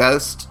are you, a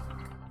ghost?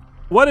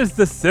 What is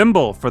the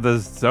symbol for the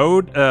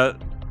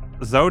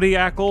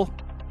zodiacal?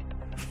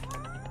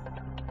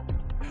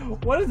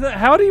 What is that?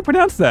 How do you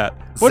pronounce that?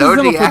 What is the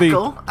symbol for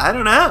Zodiacal? I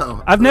don't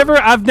know. I've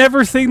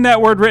never seen that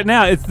word written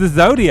out. It's the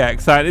zodiac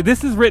sign.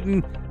 This is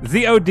written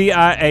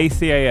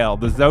Zodiacal,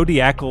 the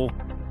zodiacal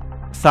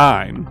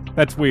sign.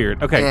 That's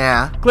weird. Okay.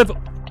 Yeah. Cliff,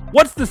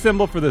 what's the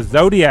symbol for the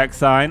zodiac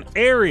sign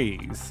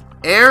Aries?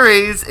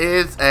 Aries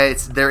is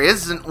there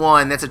isn't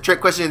one. That's a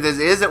trick question.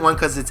 There isn't one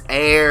because it's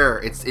air.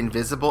 It's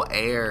invisible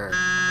air.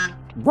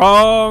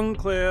 Wrong,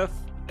 Cliff.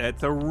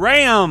 It's a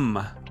ram.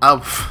 Oh,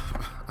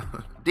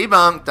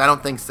 debunked. I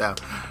don't think so.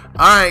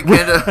 All right,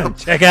 Kendall.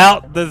 Check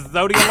out the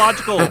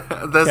zodiacal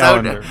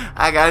calendar.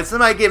 I got it.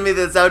 Somebody give me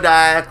the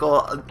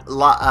zodiacal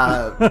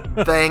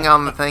thing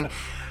on the thing.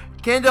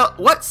 Kendall,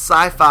 what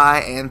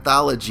sci-fi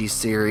anthology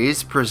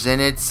series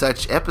presented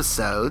such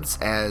episodes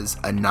as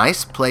A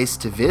Nice Place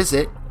to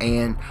Visit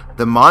and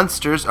The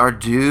Monsters Are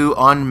Due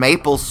on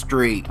Maple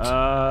Street?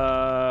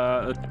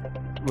 Was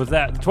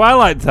that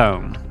Twilight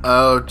Zone?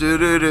 Oh,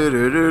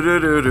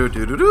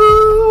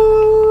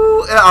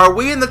 are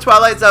we in the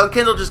Twilight Zone?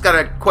 Kendall just got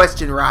a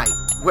question right.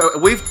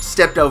 We've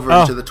stepped over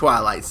into the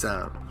Twilight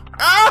Zone.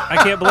 I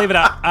can't believe it.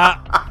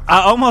 I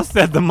almost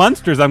said the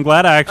Munsters. I'm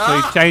glad I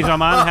actually changed my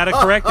mind and had a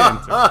correct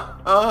answer.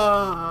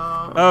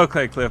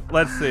 Okay, Cliff.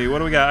 Let's see. What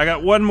do we got? I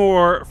got one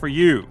more for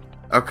you.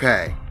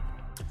 Okay.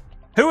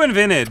 Who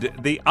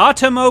invented the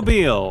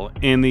automobile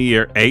in the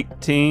year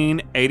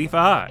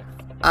 1885?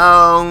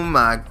 Oh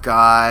my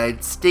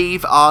God.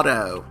 Steve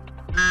Otto.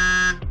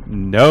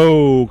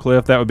 No,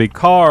 Cliff. That would be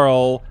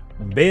Carl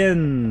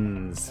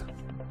Benz.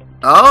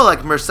 Oh,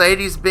 like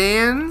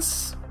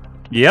Mercedes-Benz?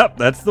 Yep,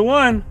 that's the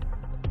one.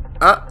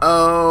 Uh-oh.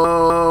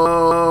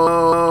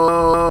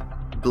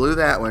 Blew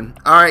that one.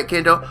 All right,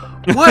 Kendall.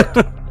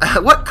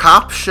 What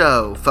cop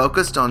show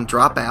focused on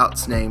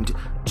dropouts named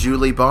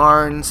Julie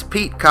Barnes,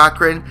 Pete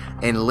Cochran,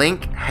 and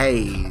Link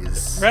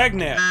Hayes?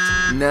 Dragnet.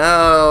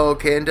 No,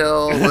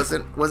 Kendall.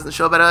 Wasn't the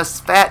show about us,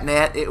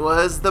 Fatnet. It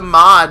was the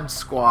Mod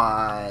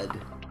Squad.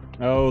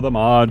 Oh, the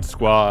Mod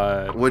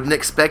Squad. Wouldn't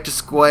expect a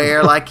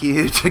square like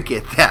you to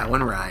get that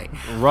one right.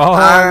 Wrong. All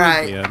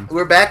right. Again.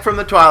 We're back from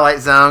the Twilight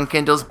Zone.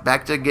 Kendall's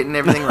back to getting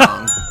everything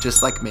wrong,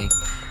 just like me.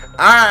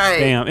 All right.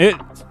 Damn, it's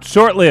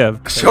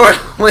short-lived.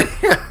 Short-lived.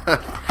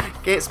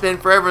 Can't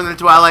spend forever in the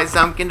Twilight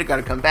Zone. Kendall got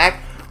to come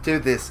back to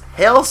this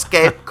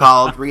hellscape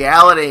called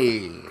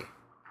reality.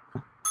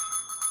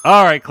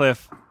 All right,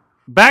 Cliff.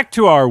 Back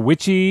to our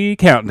witchy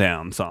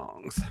countdown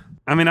songs.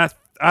 I mean,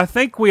 I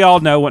think we all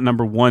know what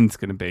number one's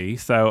going to be,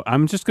 so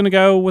I'm just going to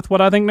go with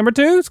what I think number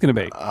two is going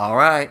to be. All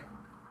right.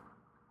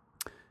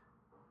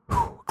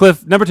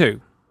 Cliff, number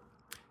two.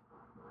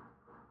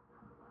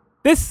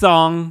 This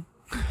song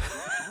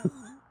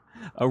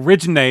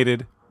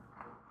originated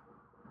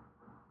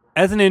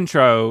as an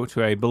intro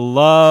to a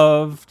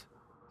beloved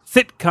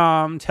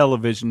sitcom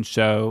television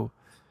show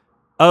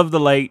of the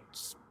late,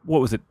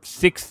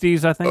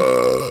 60s, I think?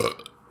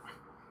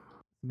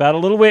 About a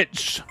little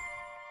witch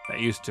that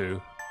used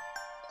to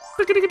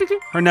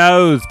her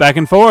nose back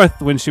and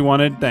forth when she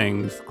wanted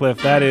things.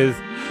 Cliff, that is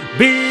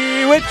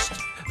Bewitched,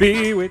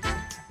 Bewitched,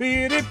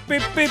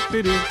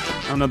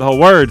 I don't know the whole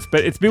words,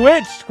 but it's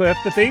Bewitched, Cliff,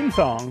 the theme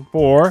song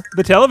for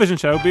the television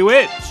show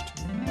Bewitched.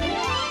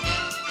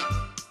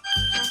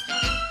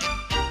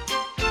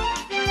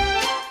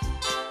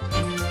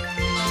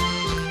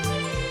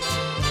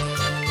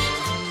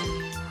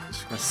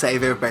 Just gonna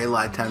save everybody a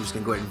lot of time. Just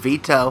gonna go ahead and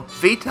veto.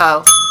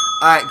 All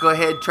right, go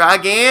ahead. Try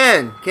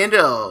again,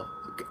 Kendall.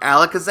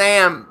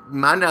 Alakazam,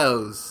 my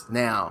nose.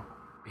 Now,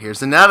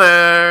 here's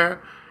another.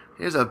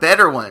 Here's a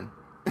better one.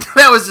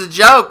 That was a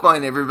joke,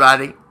 wasn't it,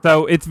 everybody?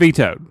 So it's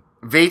vetoed.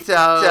 Veto.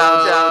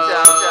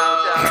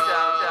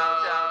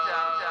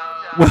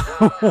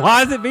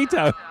 Why is it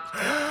vetoed?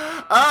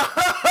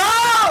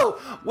 Oh,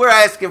 we're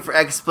asking for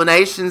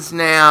explanations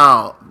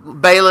now.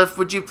 Bailiff,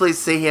 would you please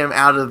see him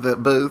out of the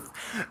booth?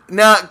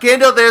 Now,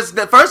 Kendall,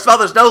 first of all,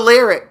 there's no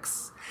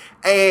lyrics.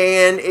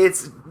 And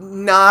it's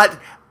not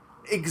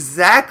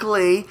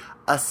exactly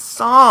a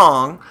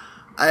song.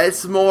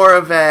 It's more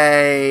of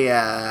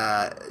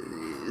a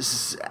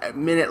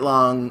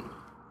minute-long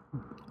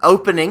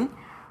opening.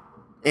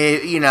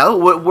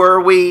 Were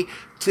we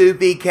to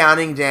be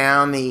counting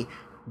down the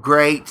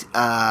great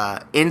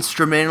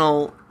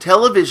instrumental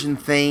television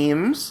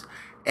themes,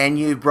 and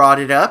you brought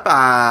it up,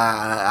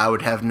 I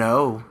would have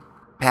no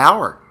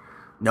power,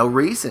 no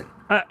reason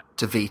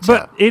to veto.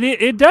 But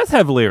it does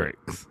have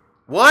lyrics.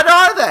 What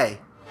are they?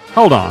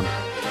 Hold on.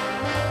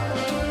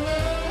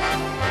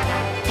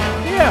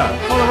 Yeah,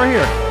 hold on right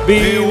here.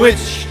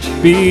 Bewitched,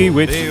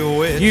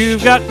 bewitched,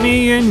 you've got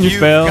me in your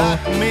spell.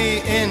 Got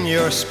me in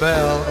your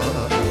spell.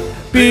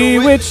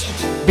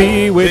 Bewitched,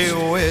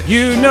 bewitched,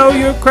 you know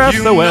your craft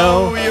so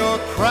well. You know your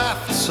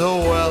craft so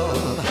well.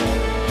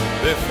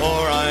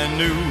 Before I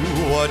knew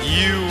what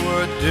you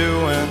were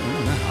doing,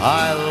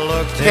 I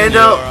looked in your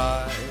Kendall,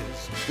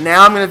 eyes.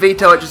 now I'm going to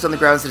veto it just on the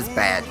grounds that it's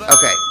bad.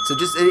 Okay, so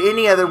just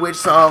any other witch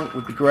song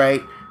would be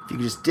great. If you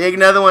could just dig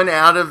another one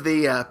out of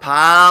the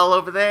pile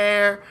over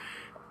there.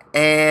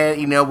 And,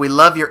 you know, we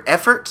love your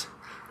effort.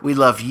 We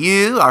love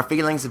you. Our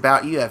feelings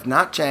about you have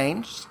not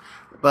changed.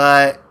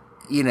 But,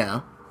 you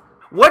know,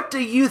 what do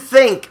you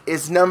think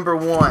is number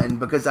one?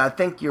 Because I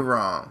think you're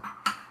wrong.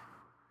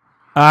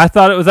 I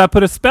thought it was I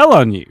Put a Spell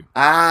on You.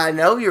 I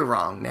know you're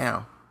wrong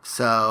now.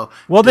 So.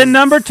 Well, then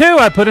number two,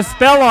 I Put a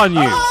Spell on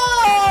You.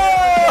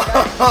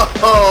 Hello,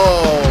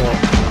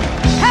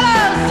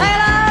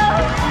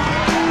 sailor.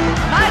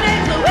 My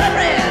name's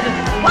Wilfred.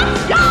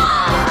 What's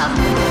yours?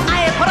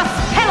 I put a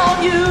spell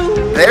on you.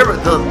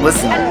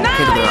 Listen,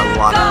 Kendall, there are a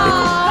lot of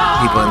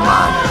people in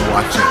line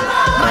watching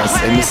us.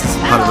 And Mrs.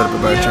 Potter,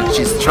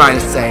 she's trying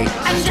to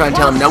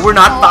tell him, no, we're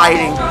not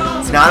fighting.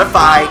 It's not a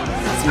fight.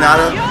 It's not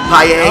a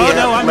paella Oh,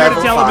 no, I'm going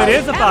to tell him it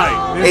is a fight.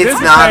 It's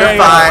not a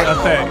fight.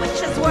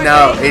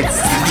 No, it's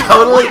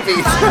totally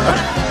peaceful.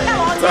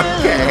 It's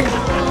okay.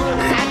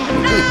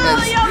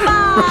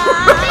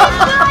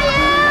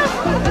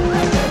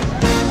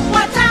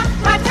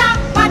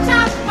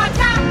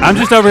 I'm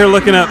just over here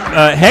looking up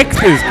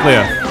Hex's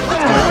Cliff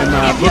in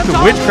the Book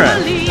of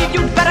Witchcraft.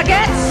 You'd better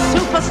get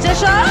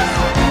superstitious.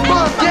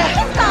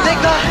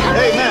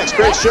 Hey, Max,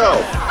 great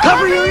show.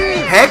 Cover your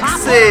ears.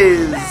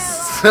 Hexes.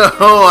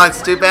 Oh,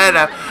 it's too bad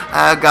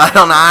I got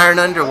on iron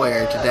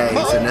underwear today,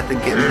 so nothing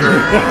getting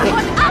through.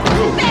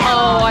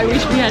 Oh, I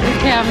wish we had the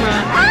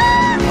camera.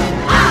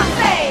 I'll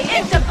say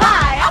it's a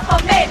pie, up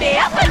or maybe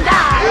up and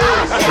down.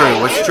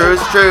 True. What's true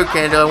is true,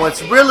 Kendall. And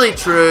what's really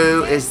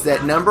true is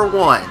that number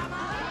one,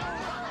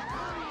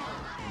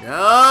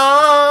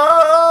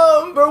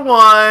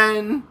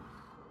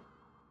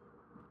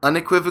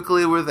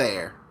 unequivocally, we're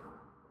there.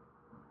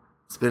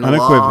 It's been a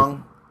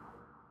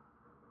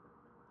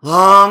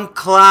long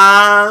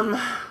climb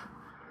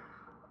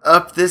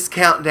up this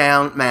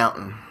countdown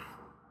mountain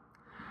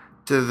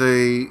to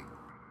the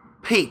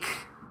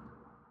peak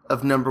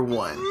of number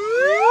one.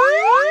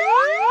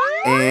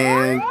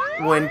 And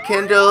when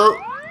Kendall,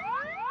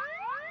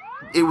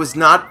 it was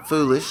not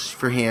foolish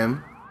for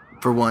him,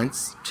 for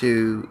once,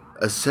 to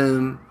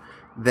assume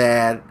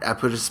that I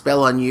Put a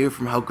Spell on You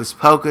from Hocus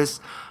Pocus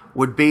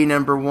would be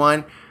number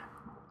one.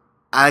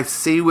 I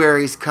see where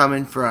he's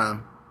coming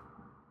from,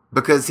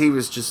 because he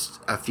was just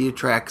a few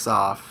tracks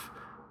off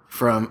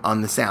from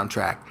on the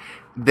soundtrack.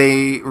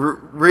 The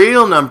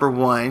real number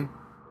one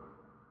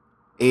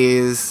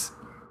is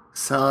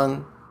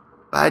sung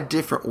by a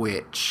different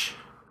witch,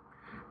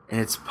 and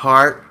it's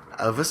part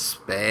of a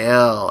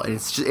spell, and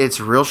it's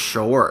real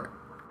short.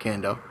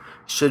 Kendall,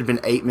 should have been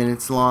 8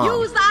 minutes long.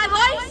 Use thy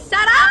voice,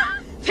 Sarah.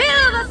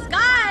 Fill the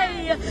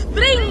sky.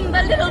 Bring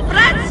the little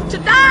brats to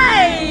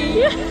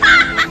die.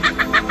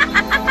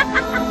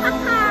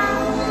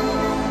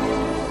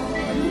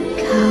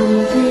 Come,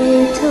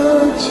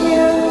 little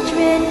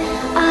children,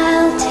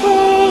 I'll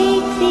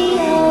take the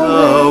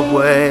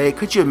away.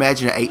 Could you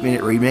imagine an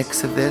 8-minute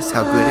remix of this?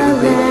 How good it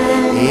would be.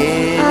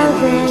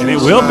 And it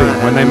will be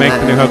when they make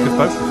the new Hocus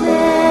Pocus.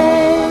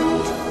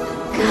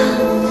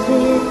 Come,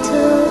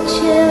 little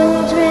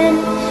children,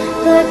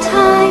 the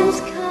time's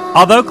come.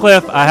 Although,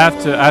 Cliff, I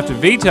have to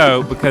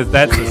veto because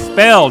that's a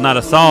spell, not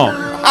a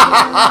song.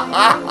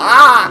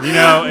 You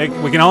know,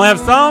 we can only have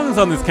songs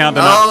on this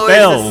countdown, not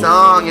spells. It's a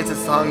song. It's a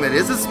song that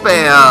is a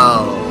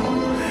spell.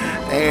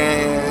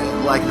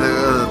 And like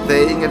the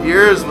thing of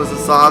yours was a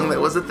song that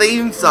was a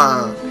theme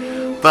song.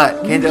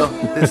 But Kendall,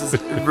 this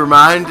is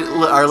remind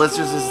our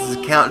listeners this is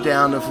a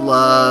countdown of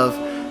love,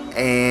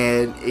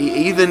 and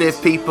even if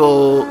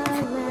people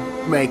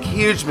make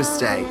huge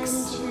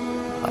mistakes,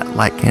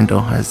 like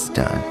Kendall has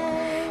done,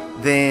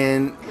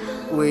 then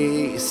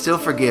we still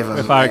forgive them.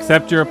 If I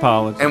accept your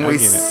apology, and we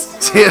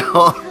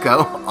still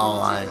go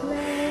on.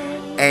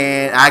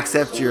 And I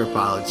accept your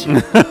apology.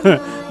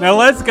 Now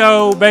let's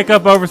go bake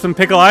up over some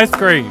pickle ice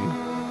cream.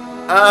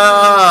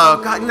 Oh,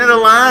 God, no, the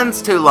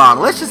line's too long.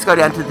 Let's just go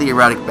down to the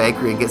Erotic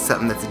Bakery and get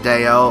something that's a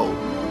day old.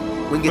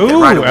 We can get that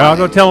right away. I'll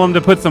go tell them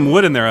to put some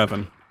wood in their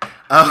oven.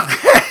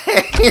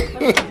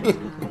 Okay.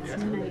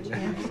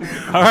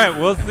 All right,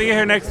 we'll see you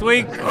here next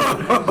week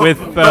with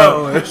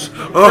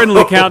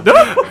Friendly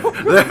Countdown.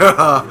 There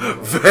are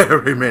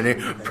very many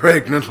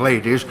pregnant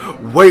ladies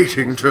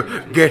waiting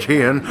to get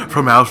in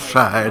from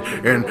outside,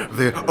 and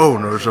the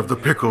owners of the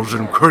Pickles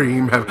and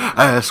Cream have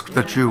asked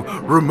that you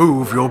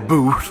remove your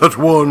booth at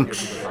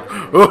once.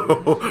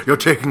 Oh, you're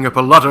taking up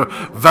a lot of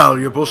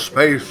valuable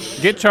space.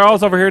 Get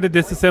Charles over here to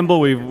disassemble.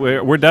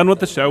 We're done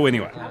with the show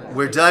anyway.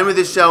 We're done with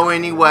the show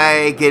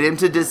anyway. Get him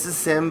to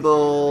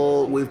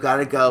disassemble. We've got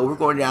to go. We're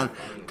going down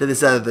to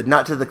this other,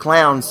 not to the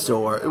clown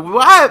store.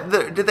 Why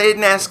did they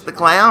didn't ask the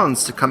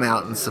clowns to come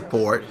out and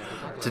support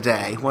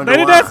today? They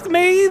didn't ask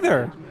me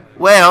either.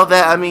 Well,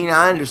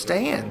 I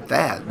understand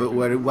that, but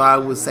what I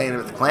was saying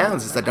about the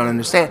clowns is I don't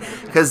understand,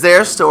 because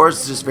their store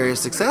is just very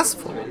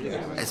successful.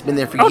 It's been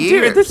there for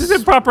years. Dear, this is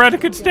improper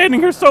etiquette standing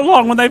here so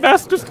long when they've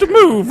asked us to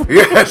move.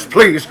 Yes,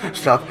 please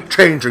stop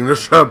changing the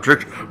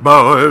subject,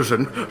 boys,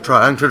 and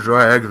trying to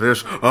drag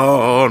this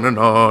on and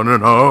on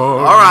and on.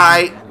 All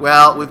right,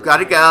 well, we've got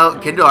to go.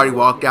 Kendall already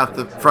walked out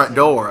the front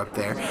door up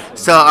there.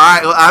 So, all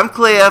right, well, I'm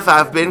Cliff.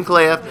 I've been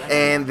Cliff,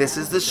 and this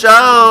is the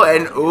show,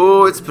 and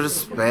it's put a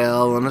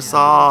spell on us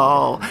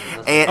all.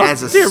 And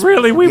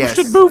really? We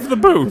should move the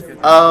booth.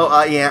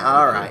 Yeah,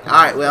 all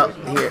right, well,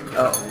 here,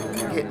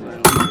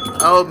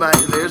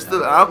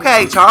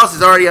 okay, Charles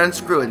is already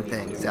unscrewing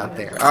things out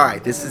there. All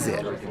right, this is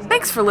it.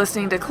 Thanks for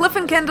listening to Cliff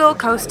and Kendall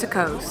Coast to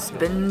Coast.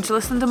 Binge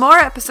listen to more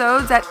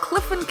episodes at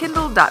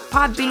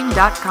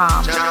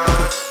cliffandkendall.podbean.com.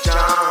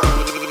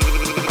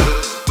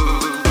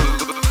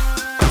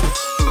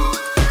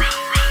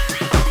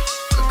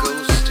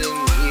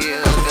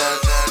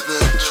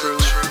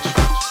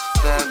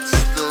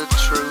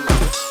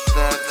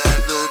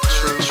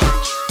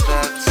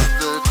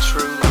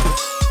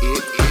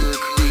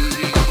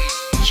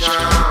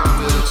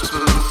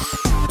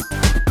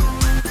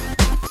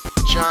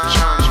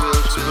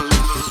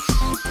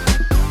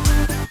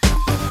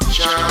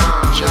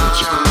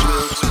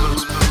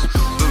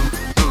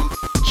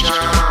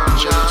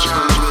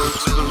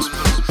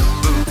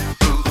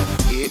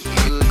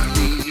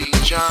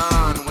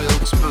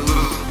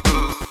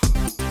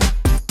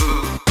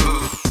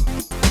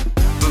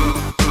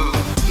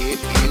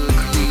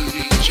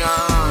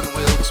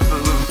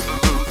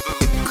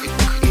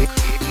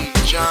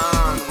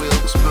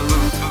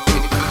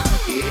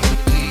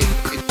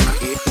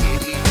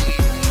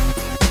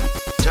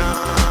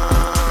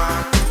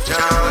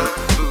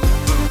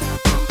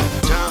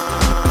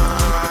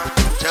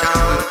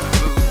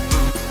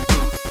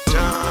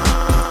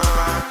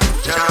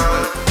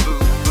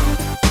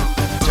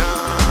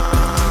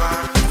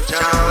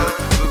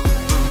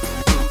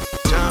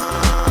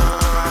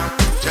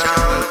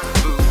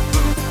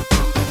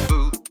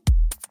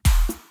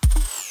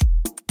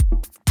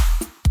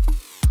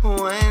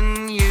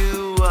 When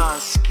you are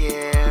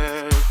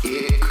scared,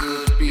 it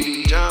could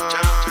be John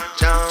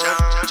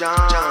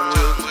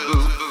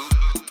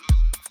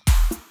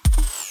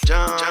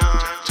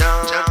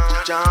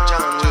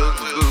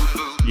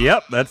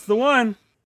Yep, that's the one.